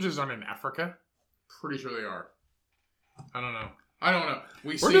ostriches aren't in Africa. Pretty sure they are. I don't know.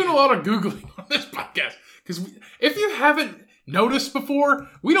 We're doing a lot of Googling on this podcast. Because if you haven't noticed before,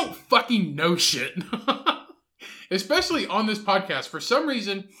 we don't fucking know shit. Especially on this podcast. For some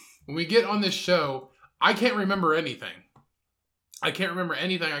reason, when we get on this show, I can't remember anything. I can't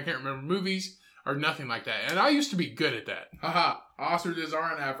remember movies or nothing like that. And I used to be good at that. Haha, ostriches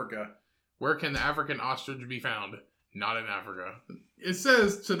are in Africa. Where can the African ostrich be found? Not in Africa. It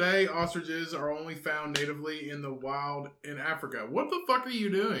says today ostriches are only found natively in the wild in Africa. What the fuck are you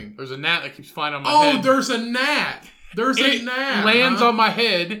doing? There's a gnat that keeps flying on my head. Oh, there's a gnat. It lands on my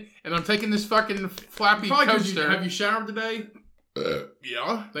head, and I'm taking this fucking flappy coaster. Have you showered today?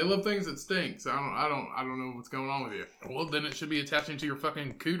 Yeah. They love things that stink. So I don't know what's going on with you. Well, then it should be attaching to your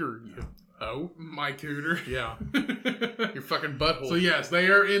fucking cooter. My cooter. Yeah. Your fucking butthole. So yes, they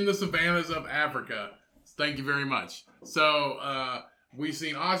are in the savannas of Africa. Thank you very much. So, we've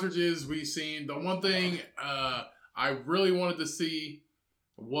seen ostriches. We've seen the one thing I really wanted to see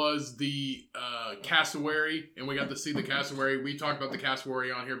was the cassowary, and we got to see the cassowary. We talked about the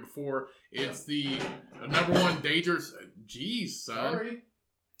cassowary on here before. It's the number one dangerous. Jeez, son. Sorry.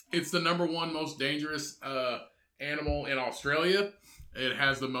 It's the number one most dangerous animal in Australia. It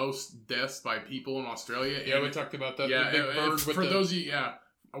has the most deaths by people in Australia. Yeah, we talked about that. Yeah, those of you, yeah.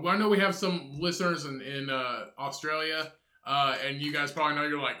 Well, I know we have some listeners in Australia, and you guys probably know.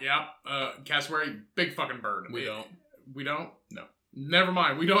 You're like, cassowary, big fucking bird. We don't. We don't? No. Never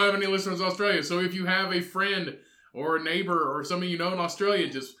mind. We don't have any listeners in Australia. So if you have a friend or a neighbor or somebody you know in Australia,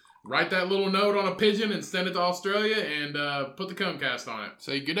 just write that little note on a pigeon and send it to Australia and put the Cumcast on it.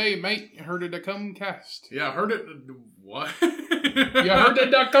 Say, good day, mate. Heard of the Cumcast. Yeah, heard it. What? You heard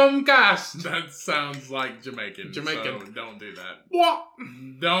of the Cumcast. That sounds like Jamaican. So don't do that. What?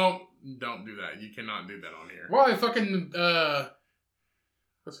 Don't do that. You cannot do that on here. Why? Fucking,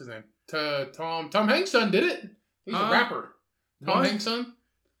 what's his name? Tom Hanks' son did it. He's a rapper. Tom Hanks' son?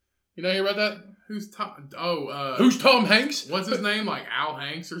 You know hear about that? Who's Tom? Who's Tom Hanks? What's his name? Like Al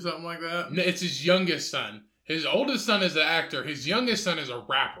Hanks or something like that? No, it's his youngest son. His oldest son is an actor. His youngest son is a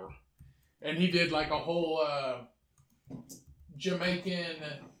rapper. And he did like a whole Jamaican...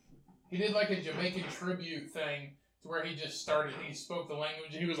 He did like a Jamaican tribute thing to where he just started... He spoke the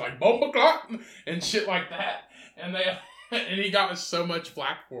language. He was like, Bomba Clock! And shit like that. And he got so much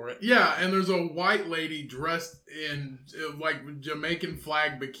flack for it. Yeah, and there's a white lady dressed in like Jamaican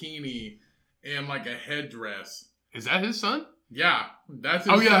flag bikini and like a headdress. Is that his son? Yeah, that's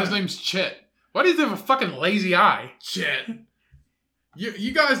his son. His name's Chet. Why do you have a fucking lazy eye? Chet.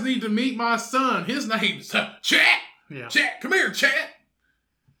 You guys need to meet my son. His name's Chet. Yeah. Chet, come here, Chet.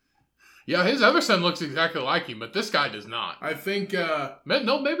 Yeah, his other son looks exactly like him, but this guy does not. I think...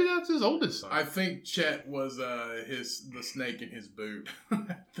 maybe that's his oldest son. I think Chet was the snake in his boot.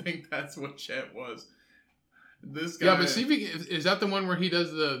 I think that's what Chet was. This guy... Yeah, but see if is that the one where he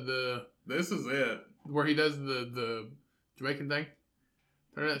does the... This is it. Where he does the Jamaican thing?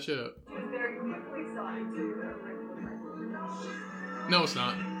 Turn that shit up. No, it's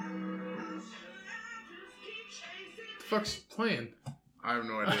not. What the fuck's playing? I have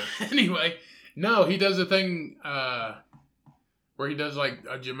no idea. Anyway, no, he does a thing. where he does like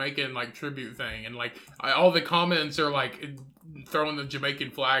a Jamaican like tribute thing, and like all the comments are like throwing the Jamaican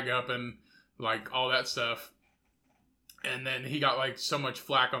flag up and like all that stuff. And then he got like so much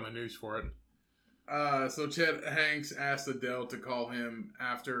flack on the news for it. So Chet Hanks asked Adele to call him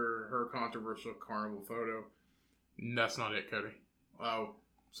after her controversial carnival photo. That's not it, Cody. Oh,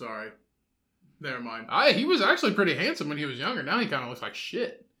 sorry. Never mind. He was actually pretty handsome when he was younger. Now he kind of looks like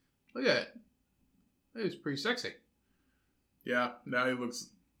shit. Look at it. He was pretty sexy. Yeah, now he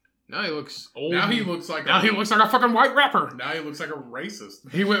looks old. Now he looks like a fucking white rapper. Now he looks like a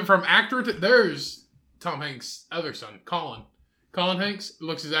racist. He went from actor to... There's Tom Hanks' other son, Colin. Colin Hanks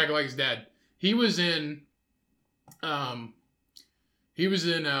looks exactly like his dad. He was in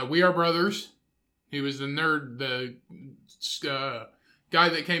We Are Brothers. He was the nerd, the guy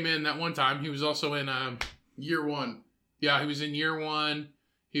that came in that one time. He was also in Year One. Yeah, he was in Year One.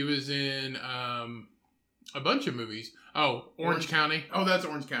 He was in a bunch of movies. Oh, Orange County. Oh, that's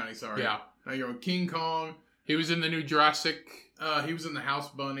Orange County. Sorry. Yeah. Now you're on King Kong. He was in the new Jurassic. He was in the House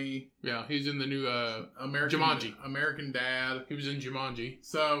Bunny. Yeah, he's in the new Jumanji. American Dad. He was in Jumanji.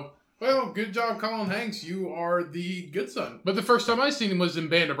 So, well, good job, Colin Hanks. You are the good son. But the first time I seen him was in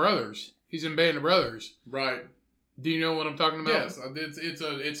Band of Brothers. He's in Band of Brothers. Right. Do you know what I'm talking about? Yes, it's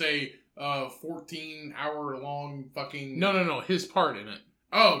a 14-hour long fucking. No. His part in it.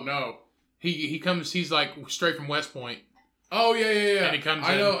 Oh no. He comes. He's like straight from West Point. Oh yeah. And he comes.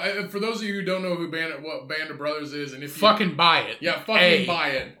 I know. For those of you who don't know what Band of Brothers is, and if fucking buy it. Yeah, fucking buy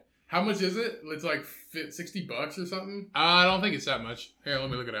it. How much is it? It's like $60 or something. I don't think it's that much. Here,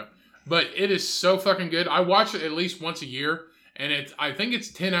 let me look it up. But it is so fucking good. I watch it at least once a year, and I think it's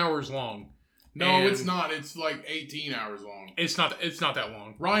 10 hours long. No, it's not. It's like 18 hours long. It's not that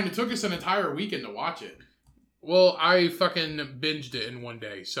long. Ryan, it took us an entire weekend to watch it. Well, I fucking binged it in one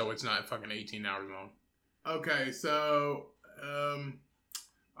day, so it's not fucking 18 hours long. Okay, so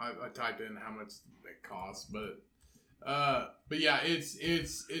I typed in how much it costs, but yeah,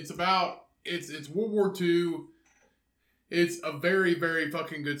 it's about World War II. It's a very, very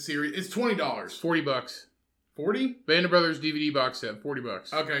fucking good series. It's $20. $40. 40? Band of Brothers DVD box set,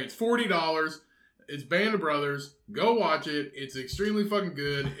 $40. Okay, it's $40. It's Band of Brothers. Go watch it. It's extremely fucking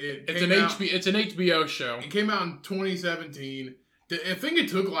good. It's an HBO show. It came out in 2017. I think it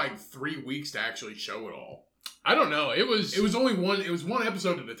took like 3 weeks to actually show it all. I don't know. It was only one. It was one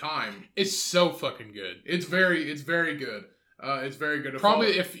episode at a time. It's so fucking good. It's very good. It's very good.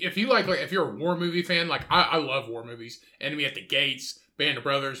 Probably if you like if you're a war movie fan, like I love war movies. Enemy at the Gates, Band of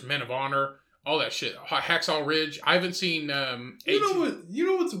Brothers, Men of Honor, all that shit. Hacksaw Ridge. I haven't seen. You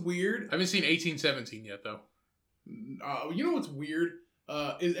know what's weird? I haven't seen 1817 yet though. You know what's weird?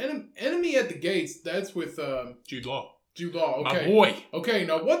 Is Enemy at the Gates? That's with Jude Law. Jude Law. Okay. My boy. Okay.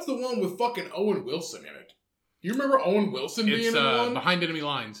 Now what's the one with fucking Owen Wilson in it? You remember Owen Wilson being in the one? Behind Enemy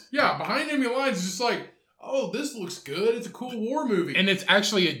Lines. Yeah, Behind Enemy Lines is just like, oh, this looks good. It's a cool war movie. And it's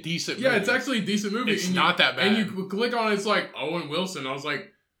actually a decent movie. Yeah, it's actually a decent movie. It's not that bad. And you click on it, it's like, Owen Wilson. I was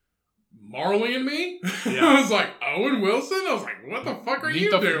like, Marley and Me? Yeah. I was like, Owen Wilson? I was like, what the fuck are you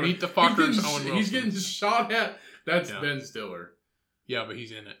doing? Meet the fuckers, Owen Wilson. He's getting shot at. That's Ben Stiller. Yeah, but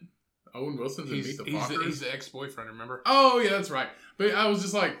he's in it. Owen Wilson's in Meet the Fockers? He's the ex-boyfriend, remember? Oh, yeah, that's right. But I was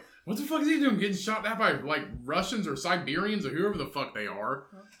just like, what the fuck is he doing? Getting shot at by, like, Russians or Siberians or whoever the fuck they are.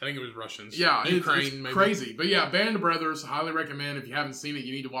 I think it was Russians. Yeah, Ukraine, it's maybe. Crazy. But yeah, Band of Brothers, highly recommend. If you haven't seen it,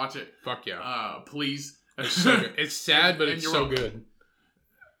 you need to watch it. Fuck yeah. Please. It's so good. It's sad, but it's so good.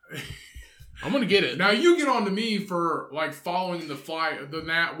 I'm gonna get it. Now you get on to me for like following the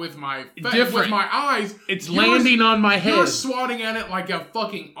gnat with my with my eyes. It's landing on my head. You're swatting at it like a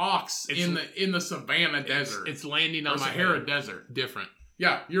fucking ox in the savannah desert. It's landing on my Sahara head. desert. Different.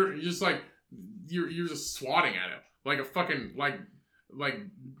 Yeah, you're just like you're just swatting at it like a fucking like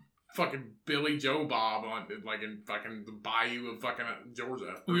fucking Billy Joe Bob on like in fucking the bayou of fucking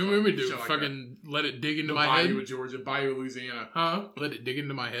Georgia. What do you want me to do? Fucking let it dig into my head? Bayou of Georgia, Bayou of Louisiana. Huh? Let it dig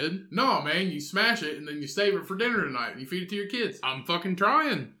into my head? No, man. You smash it and then you save it for dinner tonight and you feed it to your kids. I'm fucking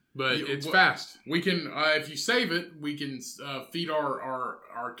trying, but it's fast. We can, if you save it, we can feed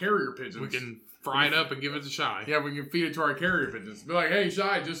our carrier pigeons. We can fry it up and give it to Shy. Yeah, we can feed it to our carrier pigeons. Be like, hey,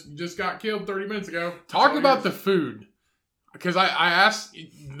 Shy, just got killed 30 minutes ago. Talk about the food. Because I asked,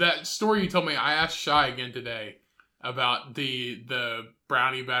 that story you told me, I asked Shy again today about the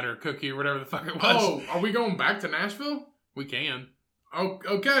brownie batter cookie or whatever the fuck it was. Oh, are we going back to Nashville? We can. Oh,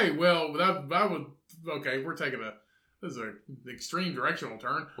 okay, well, that would, okay, we're taking this is an extreme directional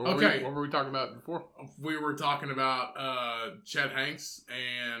turn. What were we talking about before? We were talking about Chet Hanks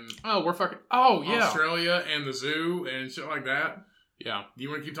and Australia and the zoo and shit like that. Yeah. Do you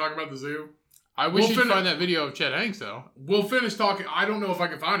want to keep talking about the zoo? I wish you'd find that video of Chet Hanks, though. We'll finish talking. I don't know if I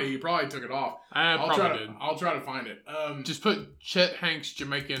can find it. He probably took it off. I'll try to find it. Just put Chet Hanks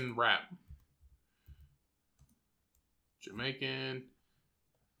Jamaican rap. Jamaican.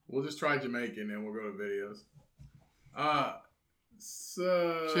 We'll just try Jamaican and we'll go to videos.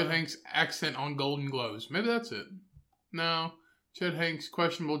 Chet Hanks accent on Golden Globes. Maybe that's it. No. Chet Hanks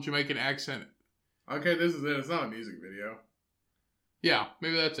questionable Jamaican accent. Okay, this is it. It's not a music video. Yeah,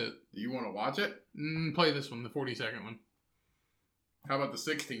 maybe that's it. Do you want to watch it? Play this one, the 40-second one. How about the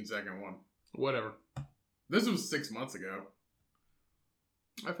 16-second one? Whatever. This was 6 months ago.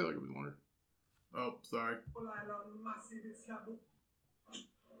 I feel like it was longer. Oh, sorry.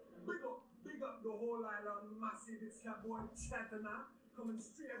 Big up the whole island, massive. It's your boy Chatana, coming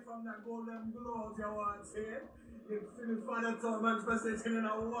straight from the Golden Globes, you want to say? If Philip Father Tom manifestation in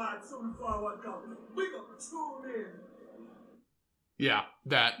a word, soon forward come. Big up, tune in. Yeah,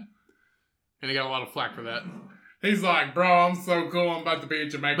 that. And he got a lot of flack for that. He's like, bro, I'm so cool. I'm about to be in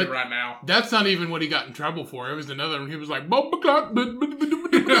Jamaica right now. That's not even what he got in trouble for. It was another one. He was like,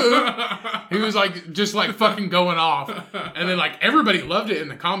 he was like, just like fucking going off. And then like everybody loved it in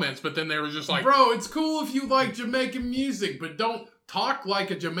the comments, but then they were just like, bro, it's cool if you like Jamaican music, but don't talk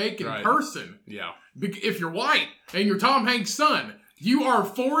like a Jamaican person. Yeah. If you're white and you're Tom Hanks' son, you are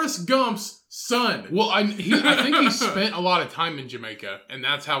Forrest Gump's son. Well, I think he spent a lot of time in Jamaica, and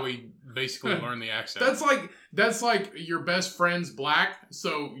that's how he basically learned the accent. That's like your best friend's black,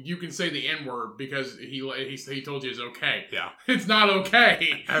 so you can say the N-word because he told you it's okay. Yeah. It's not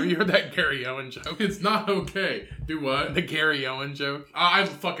okay. Have you heard that Gary Owen joke? It's not okay. Do what? The Gary Owen joke? I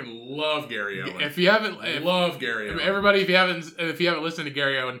fucking love Gary Owen. If you haven't... love Gary Owen. Everybody, if you haven't listened to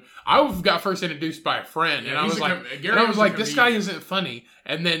Gary Owen, I got first introduced by a friend, and I was like, this guy isn't funny.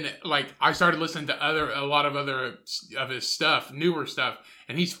 And then, like, I started listening to a lot of other of his stuff, newer stuff,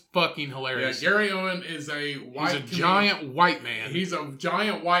 and he's fucking hilarious. Yeah, Gary Owen is He's a giant white man. He's a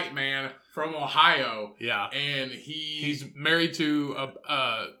giant white man from Ohio. Yeah. And he's married to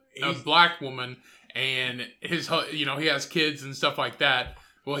a black woman, and he has kids and stuff like that.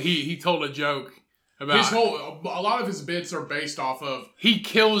 Well, he told a joke about a lot of his bits are based off of he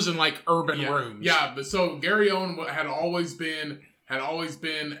kills in like urban rooms. Yeah, but so Gary Owen had always been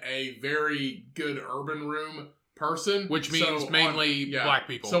a very good urban room person, which means mainly black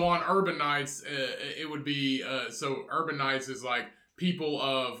people. So on urban nights, it would be so urban nights is like people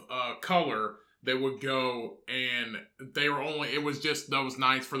of color that would go, and it was just those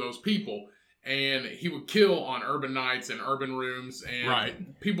nights for those people, and he would kill on urban nights and urban rooms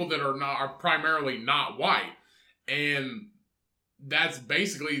and people that are primarily not white, and that's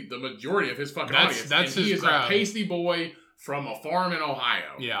basically the majority of his fucking audience. That's and his crowd. A pasty boy from a farm in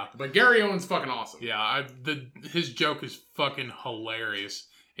Ohio. Yeah. But Gary Owen's fucking awesome. Yeah, his joke is fucking hilarious.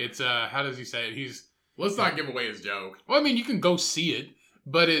 It's, how does he say it? Let's not give away his joke. Well, I mean, you can go see it,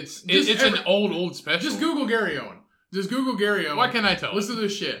 but it's an old special. Just Google Gary Owen. Why can't I tell? Listen to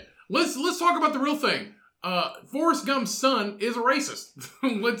this shit. Let's talk about the real thing. Forrest Gump's son is a racist.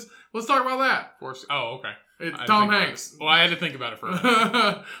 let's talk about that. Oh, okay. It's Tom Hanks. Well, I had to think about it for a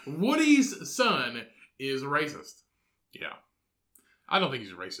minute. Woody's son is a racist. Yeah. I don't think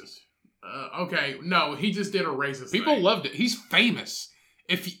he's a racist. Okay. No, he just did a racist People thing. loved it. He's famous.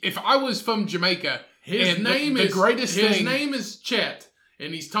 If I was from Jamaica, his name is Chet,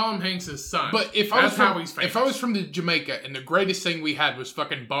 and he's Tom Hanks' son. But if I was from the Jamaica, and the greatest thing we had was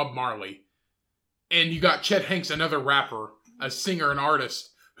fucking Bob Marley, and you got Chet Hanks, another rapper, a singer, an artist,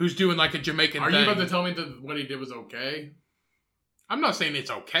 who's doing like a Jamaican thing. Are you about to tell me that what he did was okay? I'm not saying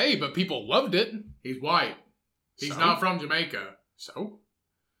it's okay, but people loved it. He's white. He's not from Jamaica. So?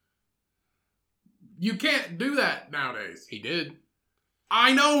 You can't do that nowadays. He did.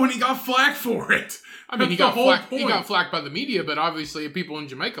 I know, and he got flack for it. I mean, he got flack by the media, but obviously people in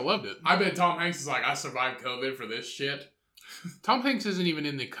Jamaica loved it. I bet Tom Hanks is like, I survived COVID for this shit. Tom Hanks isn't even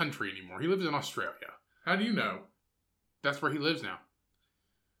in the country anymore. He lives in Australia. How do you know? That's where he lives now.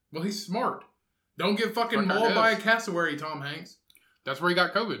 Well, he's smart. Don't get fucking mauled by a cassowary, Tom Hanks. That's where he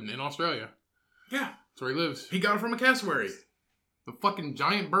got COVID, in Australia. Yeah. That's where he lives. He got it from a cassowary. The fucking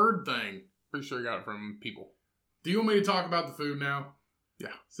giant bird thing. Pretty sure he got it from people. Do you want me to talk about the food now? Yeah.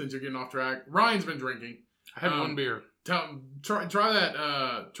 Since you're getting off track. Ryan's been drinking. I had one beer. Try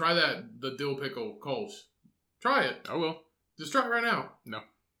that, the dill pickle Kolsch. Try it. I will. Just try it right now. No.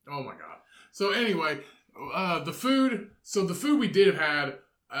 Oh my God. So anyway, the food we did have had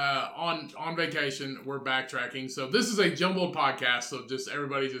on vacation, we're backtracking. So this is a jumbled podcast, so just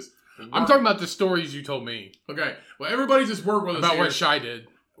everybody just... I'm talking about the stories you told me. Okay. Well, everybody just work with us about here. what Shy did.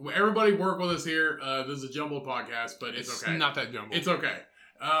 Everybody work with us here. This is a jumbled podcast, but it's okay. Not that jumbled. It's okay.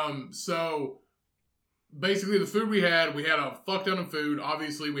 So basically the food we had a fuck ton of food.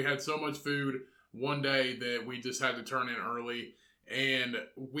 Obviously, we had so much food one day that we just had to turn in early. And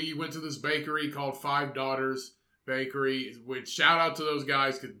we went to this bakery called Five Daughters Bakery, which shout out to those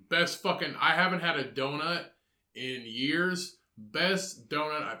guys, because I haven't had a donut in years. Best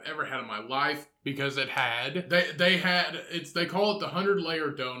donut I've ever had in my life. Because it had. They call it the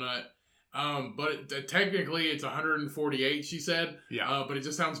 100-layer donut. But technically it's 148, she said. Yeah. But it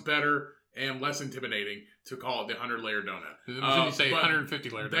just sounds better and less intimidating to call it the 100-layer donut. Should you say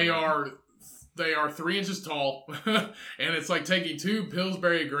 150-layer donut? They are 3 inches tall, and it's like taking 2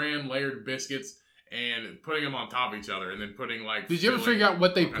 Pillsbury Grand layered biscuits and putting them on top of each other, and then putting like. Did you ever figure out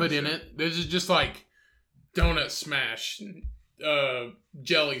what they put in it? This is just like donut smash,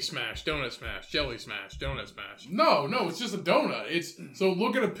 jelly smash, donut smash, jelly smash, donut smash. No, it's just a donut. So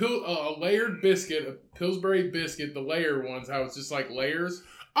look at a layered biscuit, a Pillsbury biscuit, the layer ones, how it's just like layers.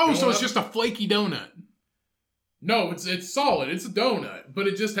 Oh, so it's just a flaky donut. No, it's solid. It's a donut, but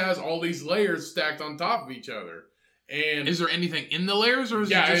it just has all these layers stacked on top of each other. And is there anything in the layers, or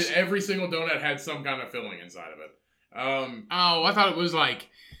is it just... every single donut had some kind of filling inside of it. I thought it was like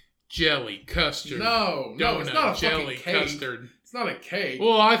jelly custard. No, it's not a jelly cake. Custard. It's not a cake.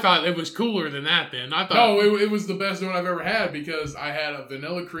 Well, I thought it was cooler than that. Then I thought no, it was the best one I've ever had, because I had a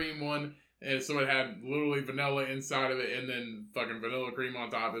vanilla cream one. And so it had literally vanilla inside of it, and then fucking vanilla cream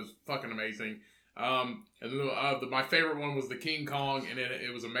on top. It was fucking amazing. And then my favorite one was the King Kong, and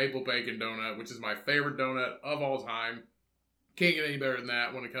it was a maple bacon donut, which is my favorite donut of all time. Can't get any better than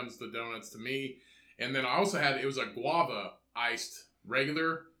that when it comes to donuts to me. And then I also it was a guava iced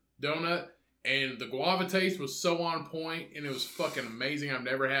regular donut, and the guava taste was so on point, and it was fucking amazing. I've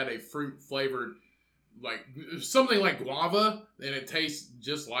never had a fruit flavored, like something like guava, and it tastes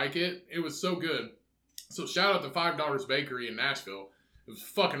just like it. It was so good. So shout out to $5 Bakery in Nashville. It was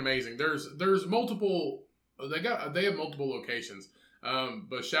fucking amazing. There's multiple. They have multiple locations.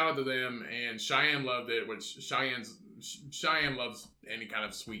 But shout out to them, and Cheyenne loved it. Which Cheyenne loves any kind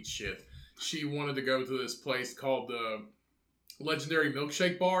of sweet shit. She wanted to go to this place called the Legendary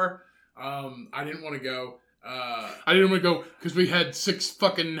Milkshake Bar. I didn't want to go. I didn't want to go because we had 6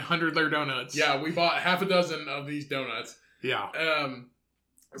 fucking 100-layer donuts. Yeah, we bought half a dozen of these donuts. Yeah.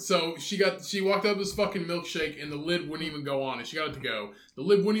 So she walked up this fucking milkshake, and the lid wouldn't even go on, and she got it to go. The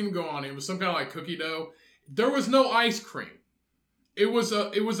lid wouldn't even go on. It was some kind of like cookie dough. There was no ice cream. It was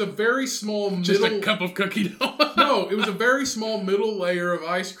a very small just a cup of cookie dough. No, it was a very small middle layer of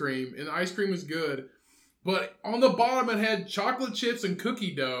ice cream, and the ice cream was good. But on the bottom, it had chocolate chips and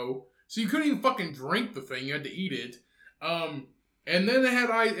cookie dough, so you couldn't even fucking drink the thing. You had to eat it. And then it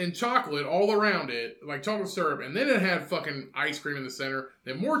had ice and chocolate all around it, like chocolate syrup. And then it had fucking ice cream in the center.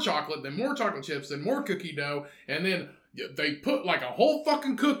 Then more chocolate chips, then more cookie dough. And then they put like a whole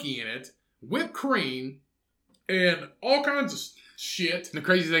fucking cookie in it, whipped cream, and all kinds of shit. And the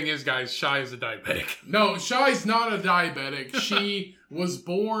crazy thing is, guys, Shy is a diabetic. No, Shy's not a diabetic. She was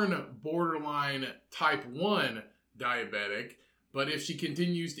born borderline type 1 diabetic. But if she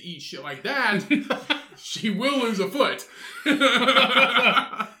continues to eat shit like that, she will lose a foot.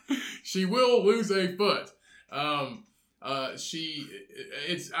 She will lose a foot.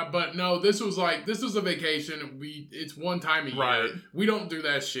 But no, this was a vacation. It's one time a year. Right. We don't do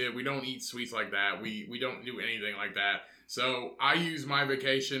that shit. We don't eat sweets like that. We don't do anything like that. So I use my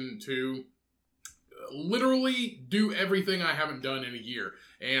vacation to literally do everything I haven't done in a year.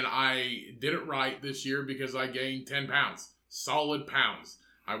 And I did it right this year because I gained 10 pounds. Solid pounds.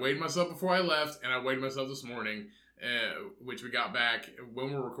 I weighed myself before I left, and I weighed myself this morning, which we got back.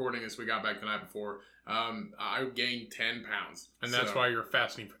 When we're recording this, we got back the night before. I gained 10 pounds. And that's why you're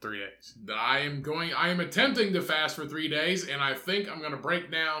fasting for 3 days. I am attempting to fast for 3 days, and I think I'm going to break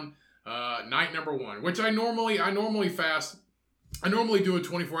down night number 1, which I normally fast. I normally do a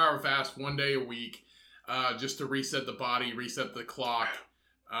 24-hour fast 1 day a week, just to reset the body, reset the clock.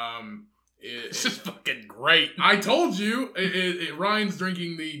 This is fucking great. I told you. Ryan's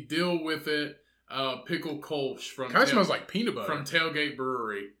drinking the Deal With It pickle Kolsch from. Kind of smells like peanut butter from Tailgate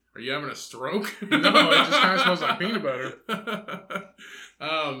Brewery. Are you having a stroke? No, it just kind of smells like peanut butter. But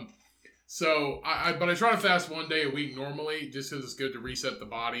I try to fast 1 day a week normally, just because it's good to reset the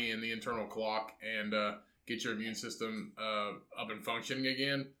body and the internal clock and get your immune system up and functioning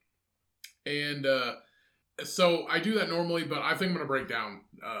again. And so I do that normally, but I think I'm going to break down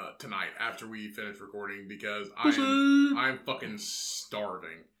tonight after we finish recording because I'm fucking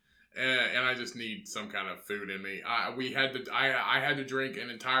starving. And I just need some kind of food in me. I had to drink an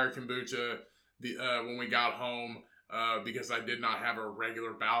entire kombucha when we got home because I did not have a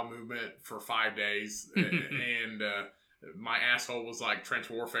regular bowel movement for 5 days. And my asshole was like trench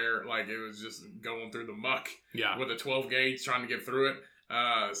warfare. Like, it was just going through the muck with a 12 gauge trying to get through it.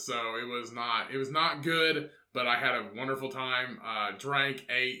 So it was not good, but I had a wonderful time. Drank,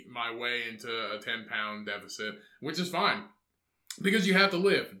 ate my way into a 10-pound deficit, which is fine because you have to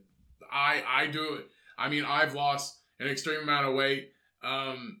live. I do it. I mean, I've lost an extreme amount of weight,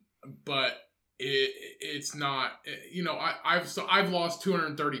 but it's not, you know, I've lost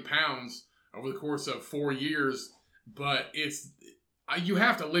 230 pounds over the course of 4 years, but you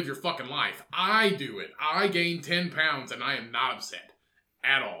have to live your fucking life. I do it. I gained 10 pounds and I am not upset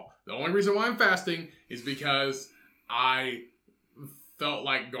at all. The only reason why I'm fasting is because I felt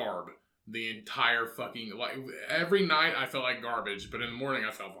like garb the entire fucking, like, every night I felt like garbage, but in the morning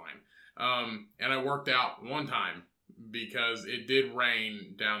I felt fine. And I worked out one time because it did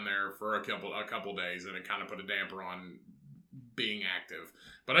rain down there for a couple days, and it kind of put a damper on being active.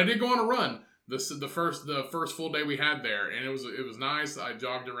 But I did go on a run the first full day we had there, and it was nice. I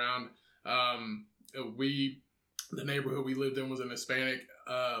jogged around. The neighborhood we lived in was an Hispanic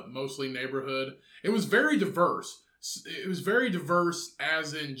mostly neighborhood. It was very diverse. It was very diverse,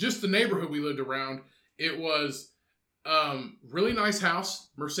 as in just the neighborhood we lived around. It was really nice house,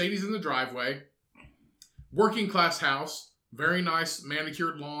 Mercedes in the driveway, working class house, very nice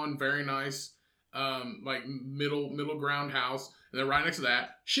manicured lawn, very nice like middle ground house, and then right next to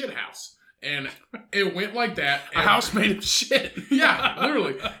that, shit house. And it went like that. A house made of shit. Yeah,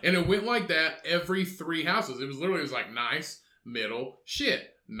 literally. And it went like that every 3 houses. It was like nice, middle,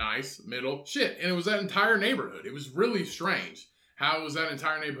 shit. Nice, middle, shit. And it was that entire neighborhood. It was really strange how it was that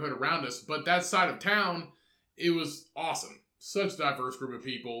entire neighborhood around us. But that side of town, it was awesome. Such a diverse group of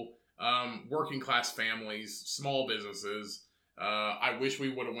people. Working class families, small businesses. I wish we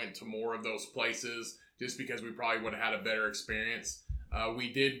would have went to more of those places just because we probably would have had a better experience.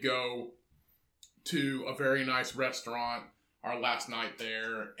 We did go to a very nice restaurant our last night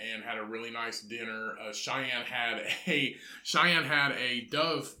there and had a really nice dinner. Cheyenne had a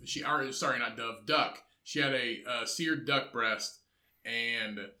duck. She had a seared duck breast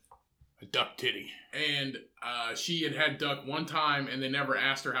and a duck titty. And she had duck one time, and they never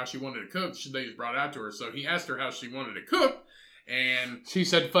asked her how she wanted to cook. They just brought it out to her. So he asked her how she wanted to cook, and she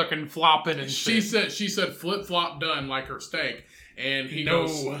said fucking flopping and she shit. She said flip flop done like her steak. And he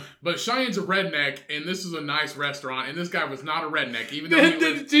goes, but Cheyenne's a redneck, and this is a nice restaurant, and this guy was not a redneck, even though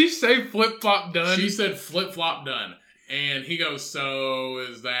Did she say flip flop done? She said flip flop done. And he goes, so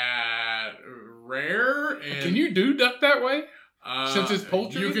is that rare? And can you do duck that way? Since it's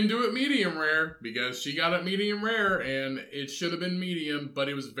poultry? You can do it medium rare, because she got it medium rare, and it should have been medium, but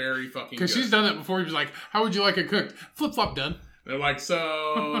it was very fucking good. Because she's done that before. He was like, how would you like it cooked? Flip flop done. They're like,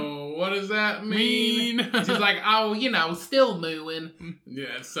 so what does that mean? She's like, oh, still mooing.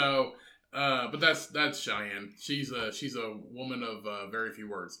 Yeah, so, but that's Cheyenne. She's a woman of very few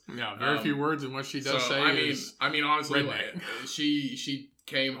words. Yeah, very few words, and what she does I mean, honestly, redneck. She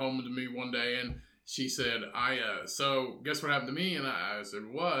came home to me one day and she said, so guess what happened to me? And I said,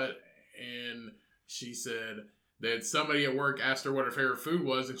 what? And she said that somebody at work asked her what her favorite food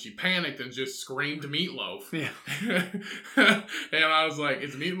was, and she panicked and just screamed meatloaf. Yeah. And I was like,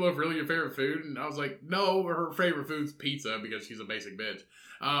 is meatloaf really your favorite food? And I was like, no, her favorite food's pizza because she's a basic bitch.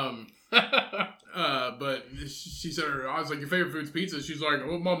 But she said, I was like, your favorite food's pizza? She's like,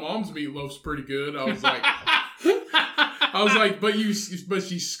 well, my mom's meatloaf's pretty good. I was like, but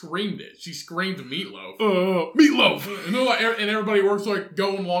she screamed it. She screamed meatloaf. Meatloaf. And everybody at work's like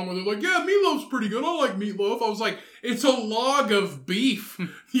going along with it. Like, yeah, meatloaf's pretty good. I like meatloaf. I was like, it's a log of beef.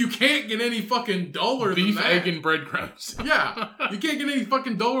 You can't get any fucking duller than that. Beef, egg, and breadcrumbs. Yeah. You can't get any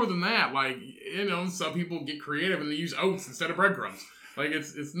fucking duller than that. Like, some people get creative and they use oats instead of breadcrumbs. Like,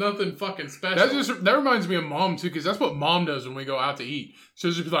 it's nothing fucking special. That reminds me of Mom, too, because that's what Mom does when we go out to eat.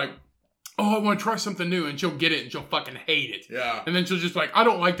 She'll just be like, oh, I want to try something new, and she'll get it, and she'll fucking hate it. Yeah. And then she'll just be like, I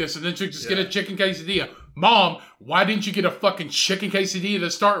don't like this, and then she'll just get a chicken quesadilla. Mom, why didn't you get a fucking chicken quesadilla to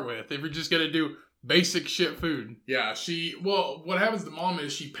start with if you're just going to do basic shit food? Yeah, what happens to Mom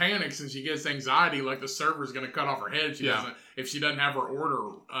is she panics and she gets anxiety like the server's going to cut off her head if she doesn't have her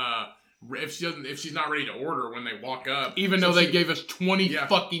order, if she's not ready to order when they walk up. Even though they gave us 20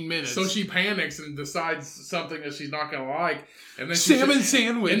 fucking minutes. So she panics and decides something that she's not going to like. And then salmon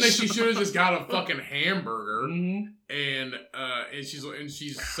sandwich. And then she should have just got a fucking hamburger. Mm-hmm. And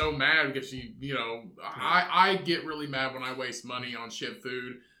she's so mad because she, I get really mad when I waste money on shit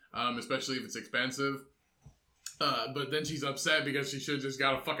food, especially if it's expensive. But then she's upset because she should have just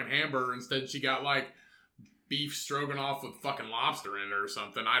got a fucking hamburger. Instead, she got like beef stroganoff with fucking lobster in it or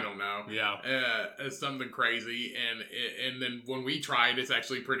something. I don't know. Yeah. It's something crazy. And then when we tried, it's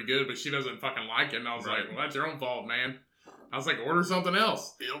actually pretty good, but she doesn't fucking like it. And I was like, well, that's your own fault, man. I was like, order something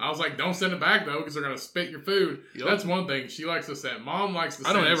else. Yep. I was like, don't send it back, though, because they're going to spit your food. Yep. That's one thing she likes to send. Mom likes to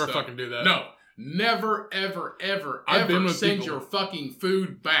send I don't ever stuff. fucking do that. No. Never, ever, ever, I've been ever with send people. your fucking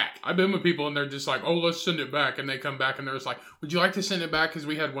food back. I've been with people and they're just like, oh, let's send it back. And they come back and they're just like, would you like to send it back? Because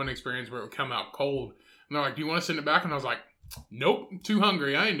we had one experience where it would come out cold. And they're like, do you want to send it back? And I was like, nope, I'm too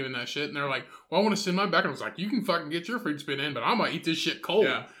hungry. I ain't doing that shit. And they're like, well, I want to send mine back. And I was like, you can fucking get your food spit in, but I'm going to eat this shit cold.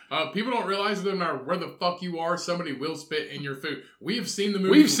 Yeah. People don't realize that no matter where the fuck you are, somebody will spit in your food. We have seen the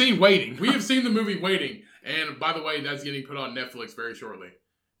movie. We've seen Waiting. We have seen the movie Waiting. And by the way, that's getting put on Netflix very shortly.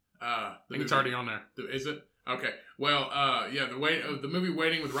 I think it's already on there. Is it? Okay. Well, yeah, the movie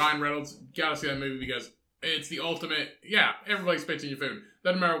Waiting with Ryan Reynolds. Gotta see that movie because it's the ultimate. Yeah, everybody spits in your food.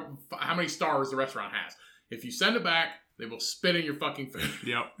 Doesn't matter how many stars the restaurant has. If you send it back, they will spit in your fucking food.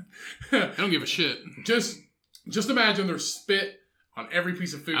 Yep. I don't give a shit. Just imagine there's spit on every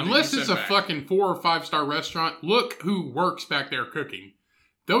piece of food. Unless it's a back. fucking 4 or 5 star restaurant, look who works back there cooking.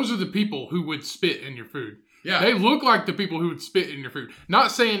 Those are the people who would spit in your food. Yeah. They look like the people who would spit in your food.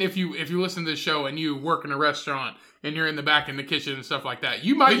 Not saying if you listen to this show and you work in a restaurant and you're in the back in the kitchen and stuff like that,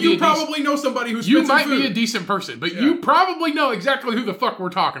 you might But you probably know somebody who spits you in might food. be a decent person, but Yeah. you probably know exactly who the fuck we're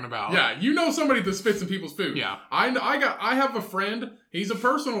talking about. Yeah, you know somebody that spits in people's food. Yeah. I have a friend. He's a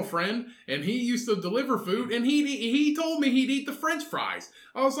personal friend, and he used to deliver food, and he told me he'd eat the French fries.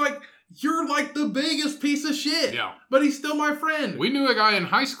 I was like, you're like the biggest piece of shit. Yeah. But he's still my friend. We knew a guy in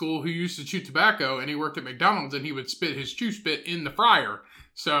high school who used to chew tobacco, and he worked at McDonald's, and he would spit his chew spit in the fryer.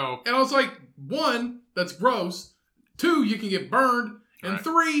 So, And I was like, 1, that's gross. 2, you can get burned. And Right.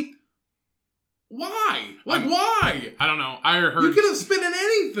 3, why? Like, why? I don't know. I heard You could have spit in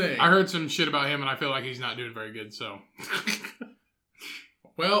anything. I heard some shit about him, and I feel like he's not doing very good. So,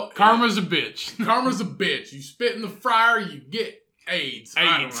 Well, karma's a bitch. Karma's a bitch. You spit in the fryer, you get AIDS. AIDS.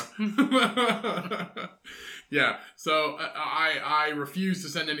 I don't know. Yeah. So I refuse to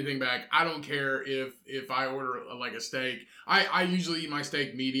send anything back. I don't care if I order like a steak. I usually eat my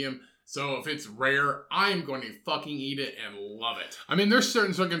steak medium. So if it's rare, I'm going to fucking eat it and love it. I mean, there's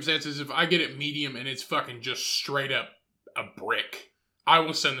certain circumstances. If I get it medium and it's fucking just straight up a brick, I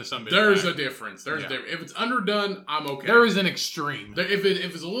will send this somebody. There's back. a difference. There's Yeah. a difference. If it's underdone, I'm okay. There is an extreme. If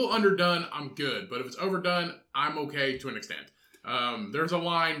it's a little underdone, I'm good. But if it's overdone, I'm okay to an extent. There's a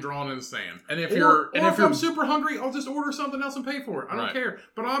line drawn in the sand. And if if I'm super hungry, I'll just order something else and pay for it. I don't Right. care.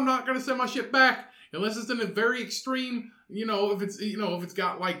 But I'm not gonna send my shit back unless it's in a very extreme. If it's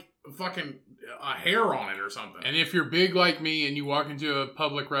got like fucking a hair on it or something. And if you're big like me and you walk into a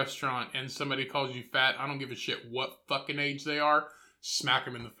public restaurant and somebody calls you fat, I don't give a shit what fucking age they are. Smack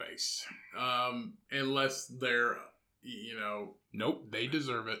them in the face. Unless they're, Nope, they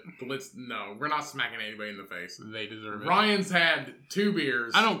deserve it. we're not smacking anybody in the face. They deserve it. Ryan's had 2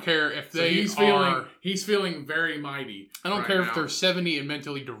 beers. I don't care if So they he's feeling very mighty. I don't right care now. if they're 70 and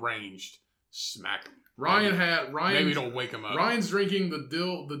mentally deranged. Smack them. Ryan. Maybe it'll wake them up. Ryan's drinking the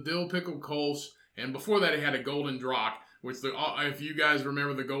dill pickle Kolsch, and before that he had a Golden Drock, which if you guys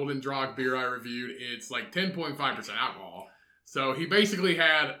remember the Golden Drock beer I reviewed, it's like 10.5% alcohol. So he basically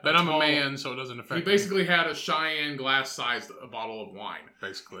had. But I'm a man, so it doesn't affect He basically had a Cheyenne glass-sized bottle of wine.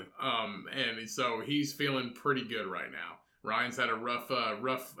 Basically. And so he's feeling pretty good right now. Ryan's had a rough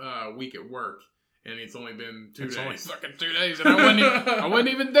week at work. And it's only been 2 days. It's only fucking 2 days, and I wasn't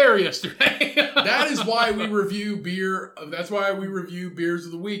even there yesterday. That is why we review beer. That's why we review beers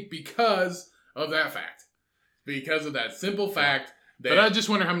of the week, because of that fact. Because of that simple fact. But I just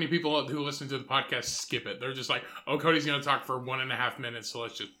wonder how many people who listen to the podcast skip it. They're just like, oh, Cody's going to talk for 1.5 minutes, so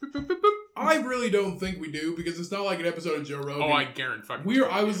let's just... Boop, boop, boop, boop. I really don't think we do, because it's not like an episode of Joe Rogan. Oh, I guarantee fucking...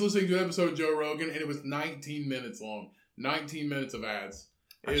 I was listening to an episode of Joe Rogan, and it was 19 minutes long. 19 minutes of ads.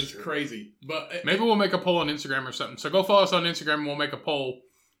 It's crazy. But maybe we'll make a poll on Instagram or something. So go follow us on Instagram and we'll make a poll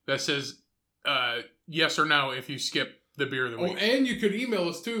that says yes or no if you skip the beer of the week. Oh, and you could email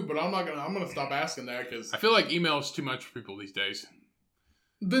us too, but I'm gonna stop asking that because I feel like email is too much for people these days.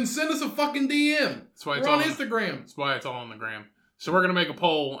 Then send us a fucking DM. That's why we're on Instagram. That's why it's all on the gram. So we're gonna make a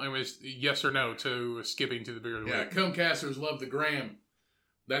poll and it's yes or no to skipping to the beer of the week. Yeah, Comcasters love the gram.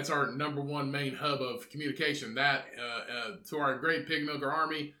 That's our number one main hub of communication. That to our great pig milker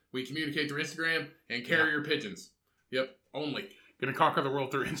army, we communicate through Instagram and carrier pigeons. Yep, only. Gonna conquer the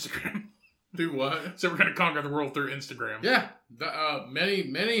world through Instagram. Do what? So we're gonna conquer the world through Instagram. Yeah,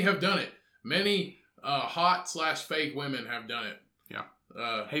 many have done it. Many hot/fake women have done it.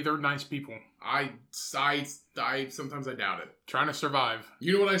 Yeah. Hey, they're nice people. I sometimes I doubt it. Trying to survive.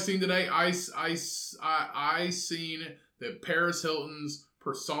 You know what I seen today? I seen that Paris Hilton's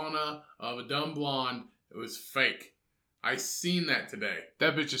persona of a dumb blonde, it was fake. I seen that today.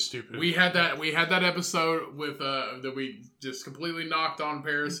 That bitch is stupid. We had that episode with that we just completely knocked on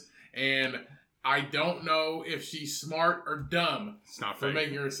Paris, and I don't know if she's smart or dumb It's not for fake.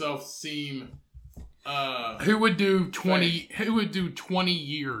 making herself seem. Who would do 20? Who would do 20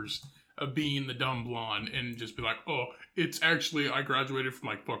 years of being the dumb blonde and just be like, oh, it's actually I graduated from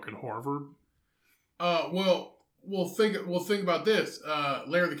like fucking Harvard. We'll think about this.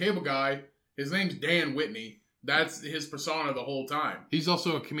 Larry the Cable Guy. His name's Dan Whitney. That's his persona the whole time. He's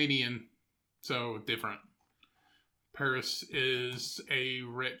also a comedian, so different. Paris is a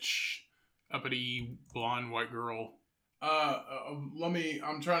rich, uppity, blonde white girl.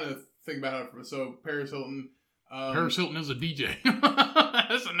 I'm trying to think about it. So Paris Hilton. Paris Hilton is a DJ.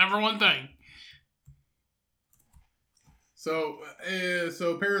 That's the number one thing. So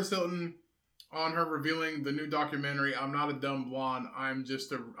Paris Hilton, on her revealing the new documentary, I'm not a dumb blonde. I'm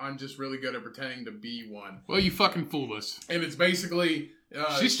just really good at pretending to be one. Well, you fucking fooled us. And it's basically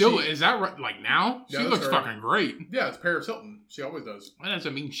is that right? Like now? Yeah, she looks her. fucking great. Yeah, it's Paris Hilton. She always does. That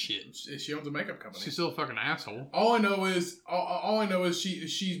doesn't mean shit. She owns a makeup company. She's still a fucking asshole. All I know is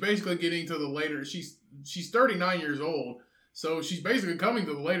she's basically getting to the later. She's 39 years old, so she's basically coming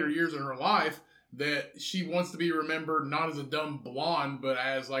to the later years in her life that she wants to be remembered not as a dumb blonde, but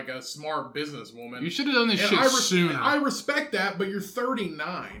as like a smart businesswoman. You should have done this And shit sooner. I respect that, but you're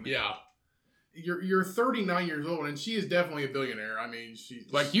 39. Yeah. You're 39 years old, and she is definitely a billionaire. I mean,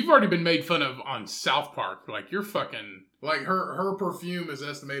 she's Like, you've already been made fun of on South Park. Like, you're fucking... like her perfume is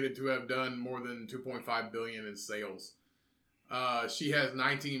estimated to have done more than 2.5 billion in sales. She has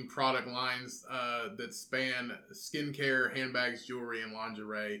 19 product lines that span skincare, handbags, jewelry, and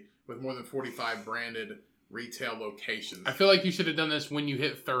lingerie, with more than 45 branded retail locations. I feel like you should have done this when you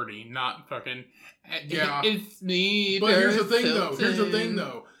hit 30, not fucking... Yeah. It's me. But here's the thing,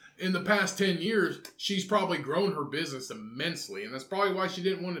 though. In the past 10 years, she's probably grown her business immensely, and that's probably why she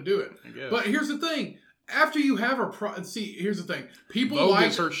didn't want to do it. I guess. But here's the thing. After you have her... See, here's the thing. People Vogue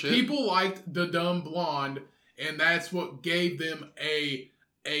liked is her shit. People liked the dumb blonde, and that's what gave them a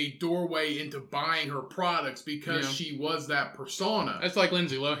doorway into buying her products because she was that persona. That's like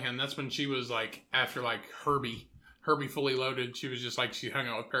Lindsay Lohan. That's when she was like, after like Herbie Fully Loaded, she was just like, she hung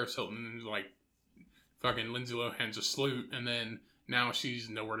out with Paris Hilton and was like, fucking Lindsay Lohan's a sleut, and then now she's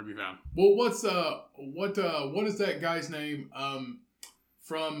nowhere to be found. Well, what is that guy's name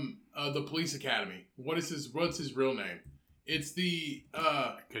from the Police Academy? What's his real name? It's the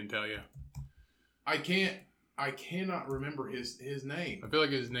I couldn't tell you. I cannot remember his name. I feel like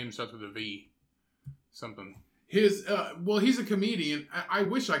his name starts with a V. Something. He's a comedian. I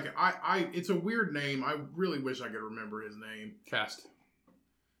wish I could. It's a weird name. I really wish I could remember his name. Cast.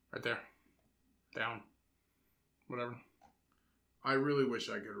 Right there. Down. Whatever. I really wish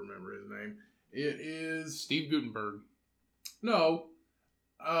I could remember his name. It is Steve Guttenberg. no.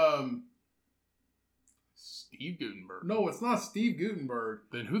 Steve Guttenberg. No, it's not Steve Guttenberg.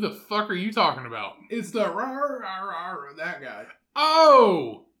 Then who the fuck are you talking about? It's the that guy.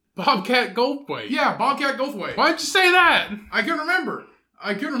 Oh! Bobcat Goldthwait. Yeah, Bobcat Goldthwait. Why'd you say that? I couldn't remember.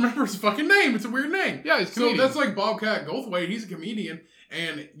 his fucking name. It's a weird name. Yeah, he's a comedian. So that's like Bobcat Goldthwait. He's a comedian,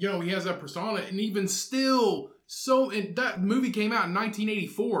 and he has that persona. And even still, and that movie came out in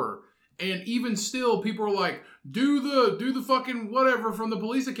 1984, and even still, people are like, do the fucking whatever from the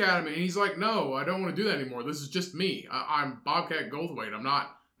Police Academy, and he's like, no, I don't want to do that anymore. This is just me. I'm Bobcat Goldthwait. I'm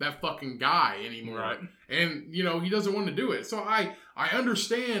not that fucking guy anymore. Right. And he doesn't want to do it. So I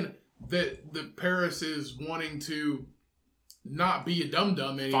understand that Paris is wanting to not be a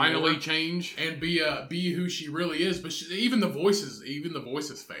dum-dum anymore. Finally change. And be who she really is. But even the voice is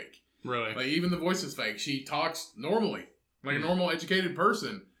fake. Really? Like, even the voice is fake. She talks normally. Like a normal educated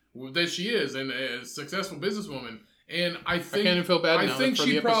person that she is. And a successful businesswoman. And I think... I can't even feel bad now think for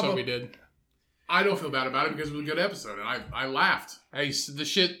the episode we did. I don't feel bad about it because it was a good episode. And I laughed. Hey, the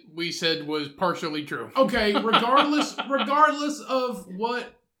shit we said was partially true. Okay, regardless of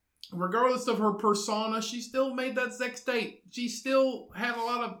her persona, she still made that sex tape. She still had a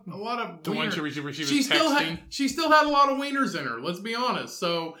lot of The one wieners. she was texting. She still had a lot of wieners in her. Let's be honest.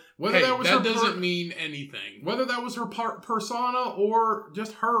 So whether that was doesn't mean anything. Whether that was her persona or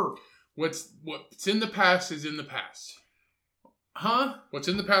just her. What's in the past is in the past. Huh? What's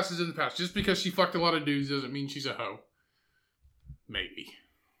in the past is in the past. Just because she fucked a lot of dudes doesn't mean she's a hoe. Maybe.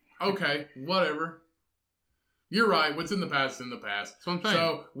 Okay, whatever. You're right. What's in the past is in the past. That's what I'm saying.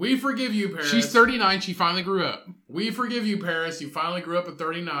 So we forgive you, Paris. She's 39. She finally grew up. We forgive you, Paris. You finally grew up at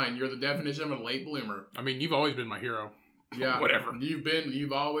 39. You're the definition of a late bloomer. I mean, you've always been my hero. Yeah. Whatever.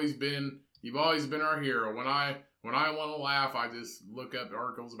 You've always been our hero. When I want to laugh, I just look up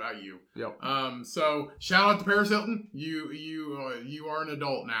articles about you. Yep. So shout out to Paris Hilton. You are an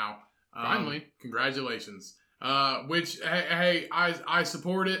adult now. Finally. Congratulations. Which hey, I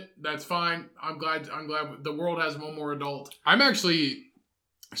support it. That's fine. I'm glad the world has one more adult. I'm actually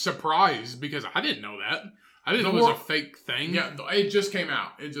surprised because I didn't know that. I didn't know it was a fake thing. Yeah, it just came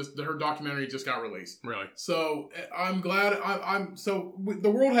out. Her documentary just got released. Really? So I'm glad.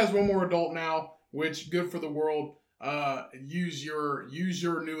 The world has one more adult now, which good for the world. Use your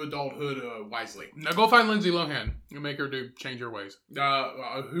new adulthood wisely. Now go find Lindsay Lohan and make her change her ways.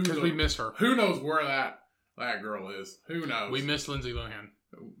 Because we miss her. Who knows where that girl is? Who knows? We miss Lindsay Lohan.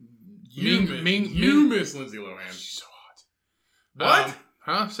 You miss Lindsay Lohan. She's so hot. What?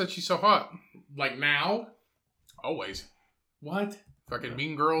 Huh? Said she's so hot. Like now? Always. What? Fucking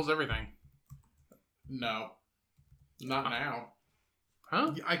Mean Girls, everything. No. Not now.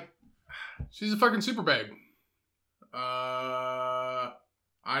 Huh? She's a fucking super babe. I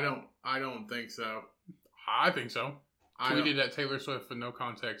don't think so. I think so. Tweeted at Taylor Swift with no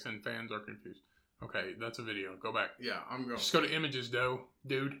context and fans are confused. Okay, that's a video. Go back. Yeah, I'm going. Just go to images,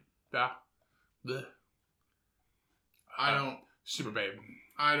 dude. Bleh. Super babe.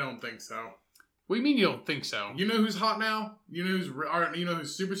 I don't think so. What do you mean you don't think so? You know who's hot now? You know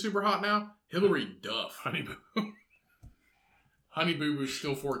who's super, super hot now? Hillary Duff. Honey Boo. Honey Boo Boo's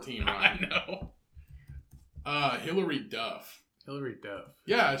still 14, right? I know. Hillary Duff. Hillary Duff.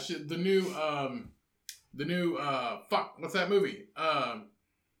 Yeah, the new, what's that movie?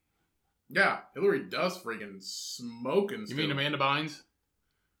 Yeah, Hillary Duff's freaking smoking. You mean Amanda Bynes?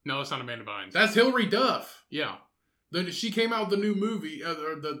 No, it's not Amanda Bynes. That's Hillary Duff. Yeah. She came out with the new movie,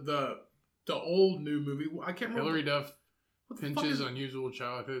 the old new movie. I can't remember. Hillary Duff pinches unusual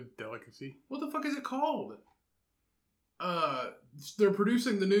childhood delicacy. What the fuck is it called? They're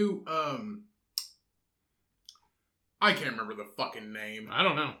producing the new, I can't remember the fucking name. I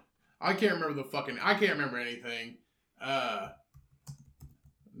don't know. I can't remember anything.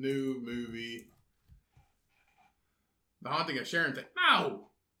 New movie. The Haunting of Sharon Tate.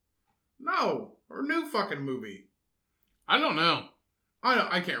 No. Or new fucking movie. I don't know.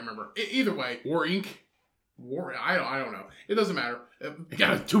 I can't remember. Either way. War Inc. I don't know. It doesn't matter. It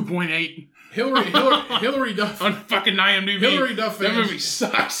got a 2.8. Hillary Duff on fucking IMDb. Hillary Duff fans. That movie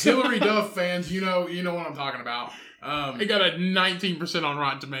sucks. Hillary Duff fans, you know what I'm talking about. It got a 19% on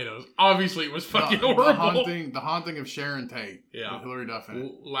Rotten Tomatoes. Obviously, it was fucking horrible. The Haunting of Sharon Tate. Yeah. With Hillary Duff in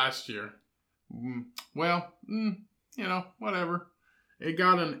it. Last year. Whatever. It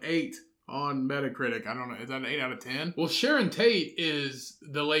got an 8 on Metacritic. I don't know. Is that an 8 out of 10? Well, Sharon Tate is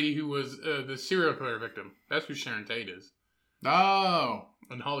the lady who was the serial killer victim. That's who Sharon Tate is. Oh.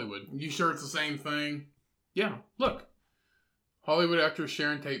 In Hollywood. You sure it's the same thing? Yeah. Look. Hollywood actress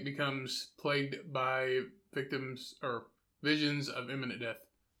Sharon Tate becomes plagued by victims or visions of imminent death.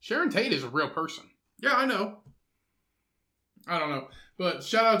 Sharon Tate is a real person. Yeah, I know. I don't know. But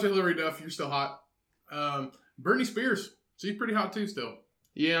shout out to Hillary Duff. You're still hot. Britney Spears. She's pretty hot too still.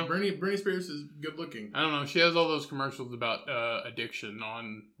 Yeah. Britney Spears is good looking. I don't know. She has all those commercials about addiction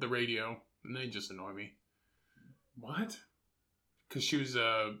on the radio. And they just annoy me. What? Because she was,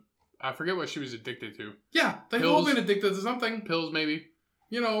 I forget what she was addicted to. Yeah, they've all been addicted to something. Pills, maybe.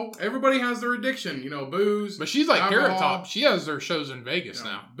 Everybody has their addiction. Booze. But she's like alcohol. Carrot Top. She has her shows in Vegas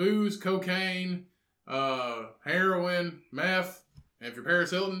now. Booze, cocaine, heroin, meth. And if you're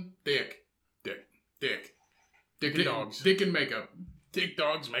Paris Hilton, dick and dogs. Dick and makeup. Dick,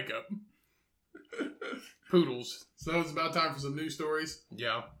 dogs, makeup. Poodles. So it's about time for some news stories.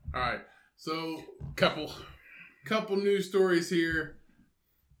 Yeah. All right. So couple news stories here.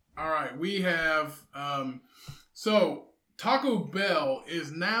 All right. We have so Taco Bell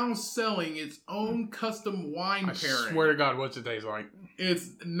is now selling its own custom wine pairing. I swear to God, what's it taste like? It's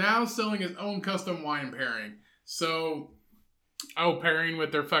now selling its own custom wine pairing. So, pairing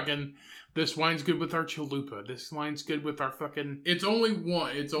with their fucking. This wine's good with our chalupa. This wine's good with our fucking. It's only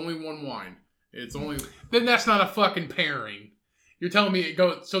one wine. Then that's not a fucking pairing. You're telling me it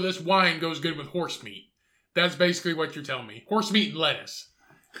goes. So this wine goes good with horse meat. That's basically what you're telling me. Horse meat and lettuce.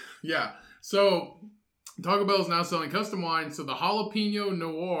 Yeah. So Taco Bell is now selling custom wine. So the jalapeno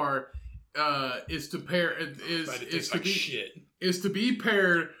noir is to pair is to be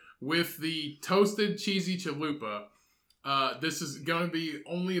paired with the toasted cheesy chalupa. This is going to be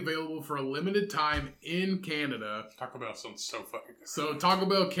only available for a limited time in Canada. Taco Bell sounds so fucking good. So Taco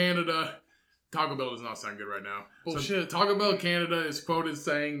Bell Canada, Taco Bell does not sound good right now. Bullshit. So Taco Bell Canada is quoted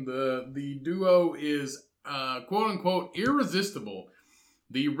saying the duo is quote unquote irresistible.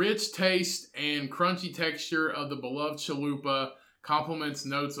 The rich taste and crunchy texture of the beloved chalupa Complements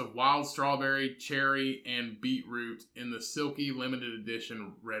notes of wild strawberry, cherry, and beetroot in the silky limited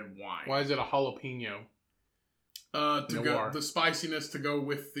edition red wine. Why is it a jalapeno? The spiciness to go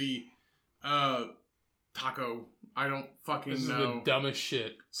with the taco. I don't fucking This is know. the dumbest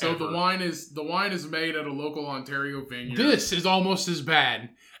shit. So ever. the wine is made at a local Ontario vineyard. This is almost as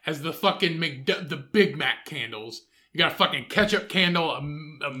bad as the fucking the Big Mac candles. You got a fucking ketchup candle, a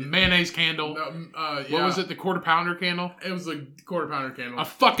mayonnaise candle. Yeah. What was it? The quarter pounder candle? It was a quarter pounder candle. A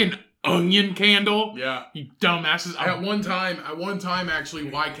fucking onion candle? Yeah. You dumbasses. At one time, actually,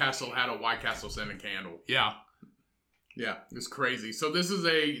 White Castle had a White Castle scented candle. Yeah. Yeah, it's crazy. So this is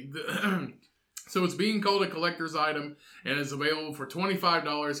so it's being called a collector's item and is available for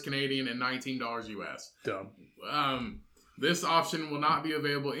 $25 Canadian and $19 US. Dumb. This option will not be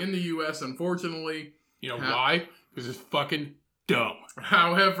available in the US, unfortunately. You know why? Because it's fucking dumb.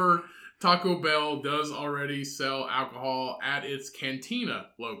 However, Taco Bell does already sell alcohol at its cantina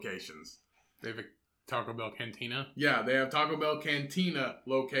locations. They have a Taco Bell cantina? Yeah, they have Taco Bell cantina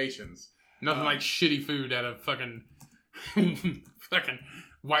locations. Nothing like shitty food at a fucking fucking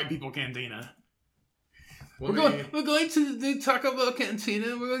white people cantina. We're going to the Taco Bell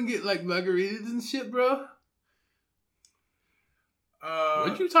cantina. We're going to get like margaritas and shit, bro.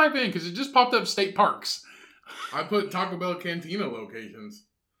 What'd you type in? Because it just popped up state parks. I put Taco Bell cantina locations.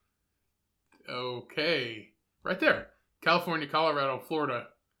 Okay. Right there. California, Colorado, Florida,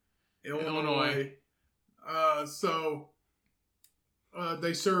 Illinois.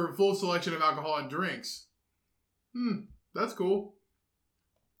 They serve full selection of alcoholic drinks. That's cool.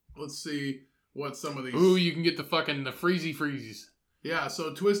 Let's see what some of these... Ooh, you can get the freezy freezes. Yeah,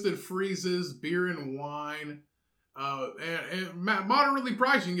 so Twisted Freezes, beer and wine. And moderately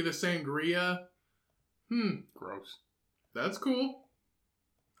priced. You can get a sangria. Gross. That's cool.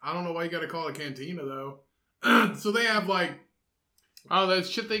 I don't know why you gotta call it a cantina, though. So they have, like... Oh, that's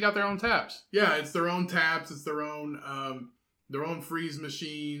shit, they got their own taps. Yeah, it's their own taps. It's their own freeze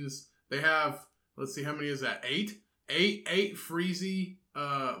machines. They have... Let's see, how many is that? 8 freezy,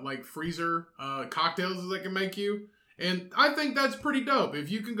 freezer cocktails that they can make you. And I think that's pretty dope.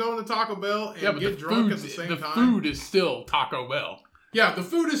 If you can go into Taco Bell and get drunk at the same time. The food is still Taco Bell. Yeah, the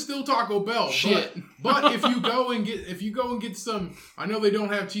food is still Taco Bell. Shit. But if you go and get some, I know they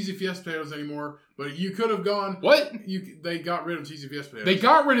don't have cheesy fiesta potatoes anymore, but you could have gone. What? They got rid of cheesy fiesta potatoes. They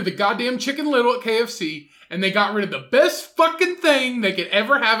got rid of the goddamn Chicken Little at KFC, and they got rid of the best fucking thing they could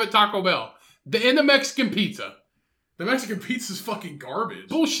ever have at Taco Bell. The Mexican pizza. The Mexican pizza is fucking garbage.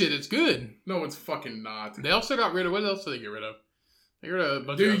 Bullshit, it's good. No, it's fucking not. They also got rid of, what else did they get rid of? They got rid of a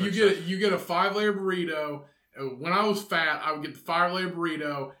bunch of other you get a 5-layer burrito. When I was fat, I would get the 5-layer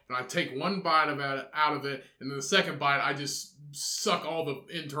burrito, and I'd take one bite out of it, and then the second bite, I just suck all the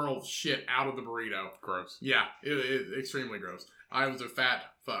internal shit out of the burrito. Gross. Yeah, it extremely gross. I was a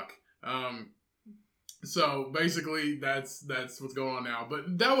fat fuck. So basically, that's what's going on now. But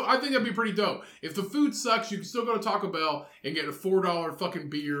I think that'd be pretty dope. If the food sucks, you can still go to Taco Bell and get a $4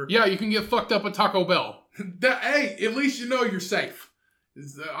 fucking beer. Yeah, you can get fucked up at Taco Bell. Hey, at least you know you're safe.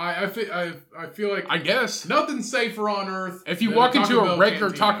 I feel like, I guess, nothing's safer on earth. If you walk into a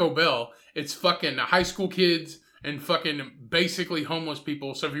regular Taco Bell, it's fucking high school kids and fucking basically homeless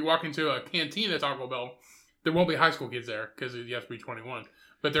people. So if you walk into a canteen at Taco Bell, there won't be high school kids there because you have to be 21.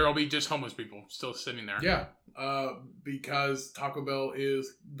 But there will be just homeless people still sitting there. Yeah, because Taco Bell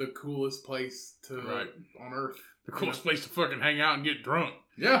is the coolest place on earth. The coolest place to fucking hang out and get drunk.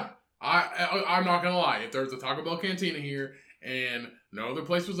 Yeah, I'm not gonna lie. If there's a Taco Bell cantina here and no other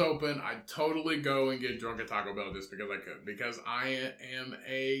place was open, I'd totally go and get drunk at Taco Bell just because I could. Because I am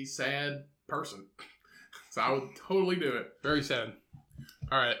a sad person, so I would totally do it. Very sad.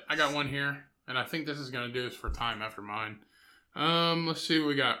 All right, I got one here, and I think this is gonna do us for time after mine. Let's see what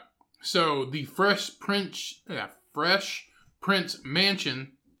we got. So the Fresh Prince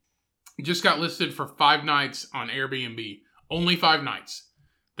Mansion just got listed for 5 nights on Airbnb. Only 5 nights.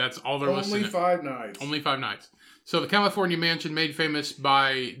 That's all they're listing. Only 5 nights. Only 5 nights. So the California mansion made famous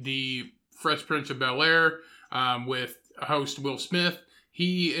by the Fresh Prince of Bel-Air, with host Will Smith.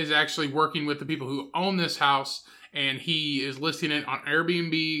 He is actually working with the people who own this house, and he is listing it on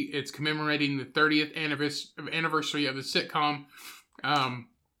Airbnb. It's commemorating the 30th anniversary of the sitcom.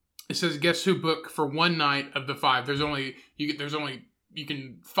 It says guests who book for 1 night of the 5. You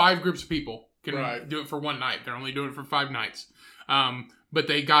can 5 groups of people can do it for 1 night. They're only doing it for 5 nights. But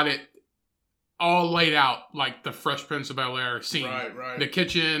they got it all laid out like the Fresh Prince of Bel-Air scene. Right. The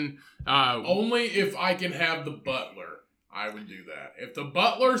kitchen. Only if I can have the butler, I would do that. If the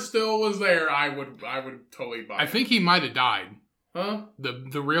butler still was there, I would totally buy it. I think he might have died. Huh?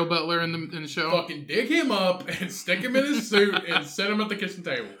 The real butler in the show. Fucking dig him up and stick him in his suit and set him at the kitchen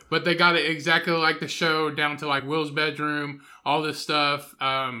table. But they got it exactly like the show, down to like Will's bedroom, all this stuff.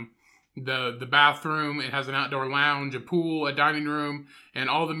 The bathroom, it has an outdoor lounge, a pool, a dining room, and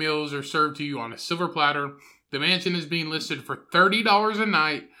all the meals are served to you on a silver platter. The mansion is being listed for $30 a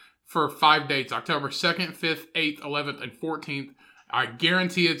night for 5 dates, October 2nd, 5th, 8th, 11th, and 14th. I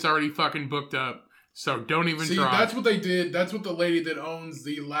guarantee it's already fucking booked up. So don't even try. That's what they did. That's what the lady that owns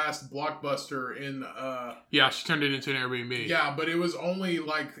the last Blockbuster in yeah, she turned it into an Airbnb. Yeah, but it was only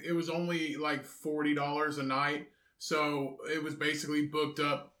like $40 a night. So it was basically booked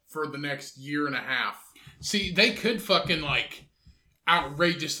up for the next year and a half. See, they could fucking like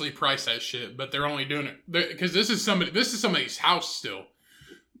outrageously price that shit, but they're only doing it because this is somebody's house still.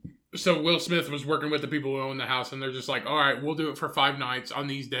 So Will Smith was working with the people who own the house, and they're just like, all right, we'll do it for 5 nights on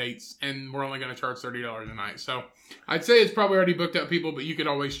these dates, and we're only going to charge $30 a night. So I'd say it's probably already booked up people, but you could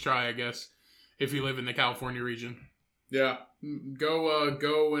always try, I guess, if you live in the California region. Yeah.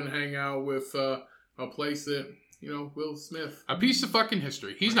 Go and hang out with a place that, Will Smith. A piece of fucking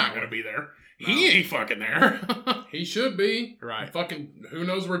history. He's not going to be there. No. He ain't fucking there. He should be. Right. Fucking who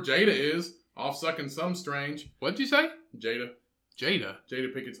knows where Jada is? Off sucking some strange. What'd you say? Jada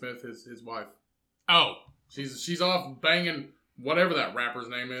Pinkett Smith, his wife. Oh. She's off banging whatever that rapper's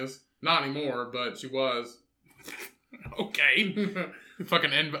name is. Not anymore, but she was. Okay.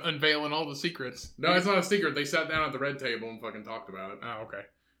 Fucking unveiling all the secrets. No, it's not a secret. They sat down at the red table and fucking talked about it. Oh, okay.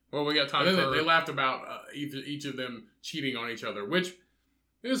 Well, we got time and then for... They laughed about each of them cheating on each other, which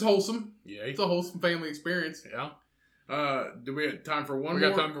is wholesome. Yeah. It's a wholesome family experience. Yeah. Do we have time for one more?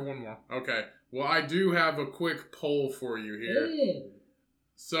 We got time for one more. Okay. Well, I do have a quick poll for you here. Ooh.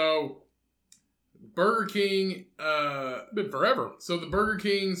 So, Burger King... been forever. So, the Burger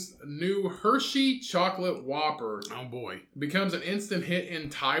King's new Hershey Chocolate Whopper... Oh, boy. ...becomes an instant hit in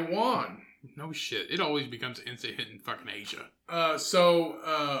Taiwan. No shit. It always becomes an instant hit in fucking Asia.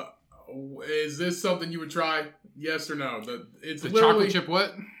 Is this something you would try? Yes or no? It's the chocolate chip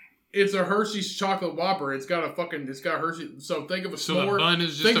what? It's a Hershey's Chocolate Whopper. It's got Hershey. So think of a s'more. So the bun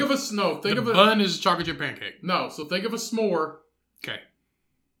is just the bun is a chocolate chip pancake. No, so think of a s'more. Okay.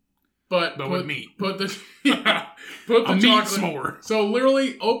 But with meat. Put the meat s'more. So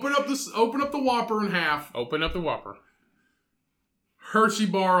literally open up the Whopper in half. Open up the Whopper. Hershey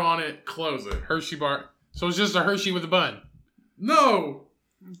bar on it. Close it. Hershey bar. So it's just a Hershey with a bun. No,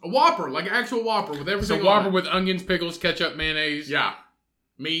 a Whopper, like an actual Whopper with everything. So Whopper with onions, pickles, ketchup, mayonnaise. Yeah.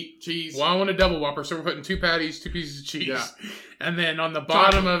 Meat, cheese. Well, I want a double Whopper, so we're putting 2 patties, 2 pieces of cheese. Yeah. And then on the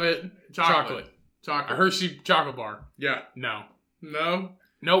bottom of it, chocolate. A Hershey chocolate bar. Yeah. No.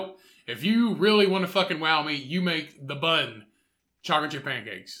 Nope. If you really want to fucking wow me, you make the bun chocolate chip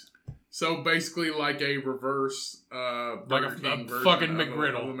pancakes. So basically like a reverse like a fucking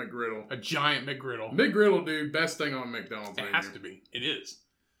McGriddle. A McGriddle. A giant McGriddle. McGriddle, dude, best thing on McDonald's. It has to be. It is.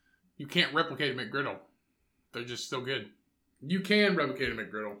 You can't replicate a McGriddle. They're just so good. You can replicate a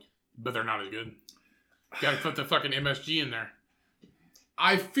McGriddle. But they're not as good. You gotta put the fucking MSG in there.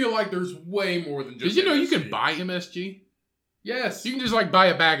 I feel like there's way more than just Did you know MSG. you can buy MSG? Yes. You can just like buy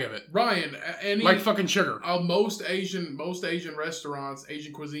a bag of it. Ryan, like fucking sugar. Most Asian restaurants,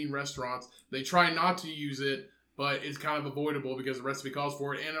 Asian cuisine restaurants, they try not to use it, but it's kind of avoidable because the recipe calls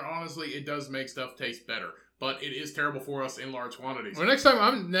for it. And honestly, it does make stuff taste better. But it is terrible for us in large quantities. Well, next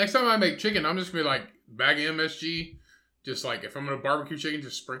time I make chicken, I'm just gonna be like bag of MSG. Just like if I'm gonna barbecue chicken,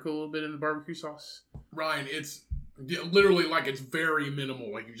 just sprinkle a little bit in the barbecue sauce. Ryan, it's literally like it's very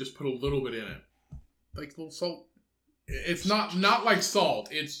minimal. Like you just put a little bit in it, like a little salt. It's not like salt.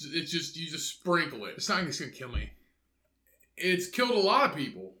 It's just you just sprinkle it. It's not just gonna kill me. It's killed a lot of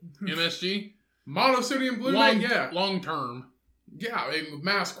people. MSG, monosodium glutamate, long term. Yeah, in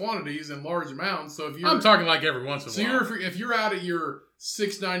mass quantities and large amounts. So if you're, I'm talking like every once in a while. So if you're out at your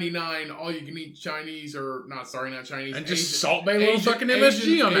 $6.99 all you can eat Chinese not Chinese and just Salt Bay little fucking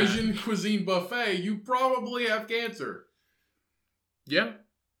MSG on that Asian cuisine buffet, you probably have cancer. Yeah,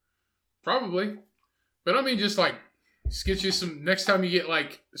 probably. But I mean, just like get you some. Next time you get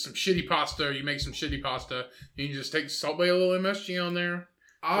like some shitty pasta, or you make some shitty pasta, you can just take Salt Bay a little MSG on there.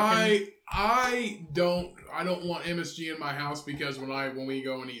 I don't want MSG in my house because when we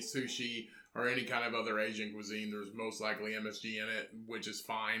go and eat sushi or any kind of other Asian cuisine, there's most likely MSG in it, which is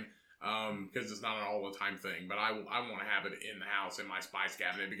fine because it's not an all the time thing. But I want to have it in the house in my spice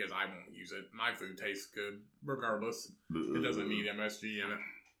cabinet because I won't use it. My food tastes good regardless. It doesn't need MSG in it.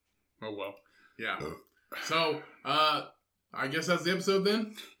 Oh well. Yeah. So I guess that's the episode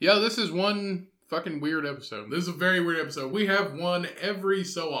then. Yeah, this is one fucking weird episode. This is a very weird episode. We have one every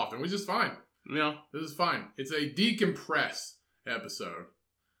so often, which is fine. Yeah. This is fine. It's a decompress episode.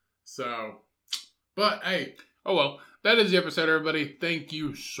 So, but hey. Oh well, that is the episode, everybody. Thank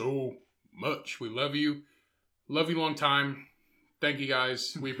you so much. We love you. Love you long time. Thank you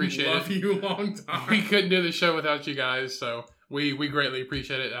guys. We appreciate it. Love you long time. We couldn't do the show without you guys, so we greatly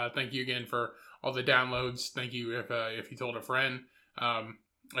appreciate it. Thank you again for all the downloads. Thank you if you told a friend.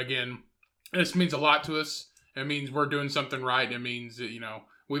 Again, this means a lot to us. It means we're doing something right. It means that,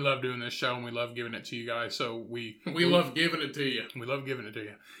 we love doing this show and we love giving it to you guys. So we love giving it to you. We love giving it to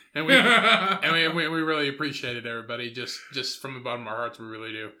you, and we really appreciate it, everybody. Just from the bottom of our hearts, we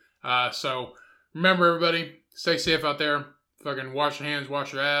really do. So remember, everybody, stay safe out there. Fucking wash your hands,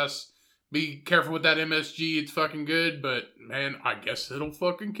 wash your ass. Be careful with that MSG. It's fucking good, but man, I guess it'll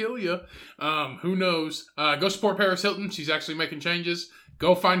fucking kill you. Who knows? Go support Paris Hilton. She's actually making changes.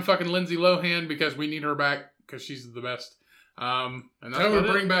 Go find fucking Lindsay Lohan because we need her back because she's the best. And tell her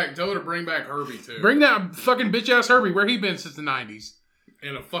to bring back Herbie too. Bring that fucking bitch ass Herbie. Where he been since the 90s?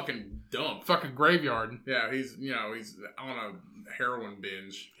 In a fucking dump. Fucking graveyard. Yeah, he's on a heroin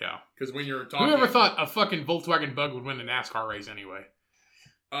binge. Yeah. Because when you're talking... Whoever thought a fucking Volkswagen Bug would win a NASCAR race anyway?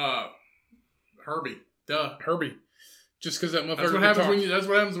 Herbie. Duh. Herbie. Just because that motherfucker... That's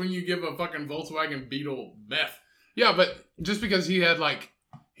what happens when you give a fucking Volkswagen Beetle meth. Yeah, but just because he was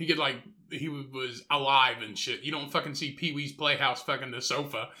alive and shit. You don't fucking see Pee-wee's Playhouse fucking the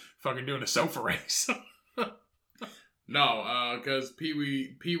sofa fucking doing a sofa race. No, because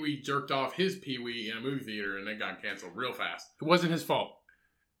Pee-wee jerked off his Pee-wee in a movie theater and it got canceled real fast. It wasn't his fault.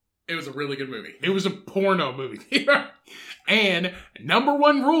 It was a really good movie. It was a porno movie theater. And number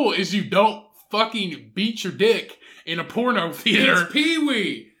one rule is you don't fucking beat your dick in a porno theater. It's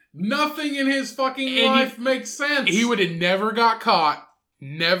Pee-wee. Nothing in his fucking life makes sense. He would have never got caught.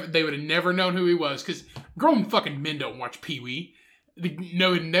 They would have never known who he was. Because grown fucking men don't watch Pee-wee.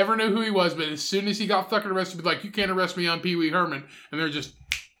 No, would never know who he was, but as soon as he got fucking arrested, he'd be like, you can't arrest me on Pee Wee Herman. And they're just,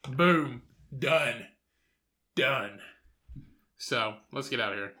 boom, done. So, let's get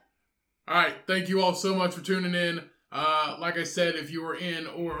out of here. Alright, thank you all so much for tuning in. Like I said, if you are in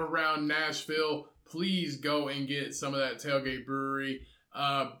or around Nashville, please go and get some of that Tailgate Brewery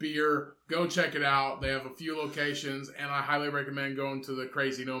beer. Go check it out. They have a few locations, and I highly recommend going to the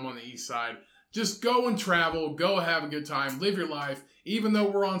Crazy Gnome on the east side. Just go and travel, go have a good time, live your life. Even though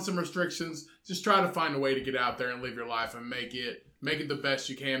we're on some restrictions, just try to find a way to get out there and live your life and make it the best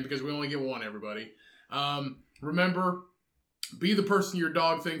you can because we only get one, everybody. Remember, be the person your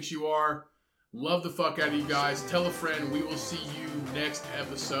dog thinks you are. Love the fuck out of you guys. Tell a friend. We will see you next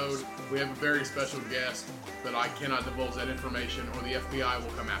episode. We have a very special guest, but I cannot divulge that information or the FBI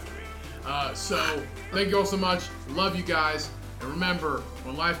will come after me. So, thank you all so much. Love you guys. And remember,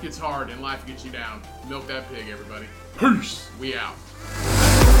 when life gets hard and life gets you down, milk that pig, everybody. Peace. We out.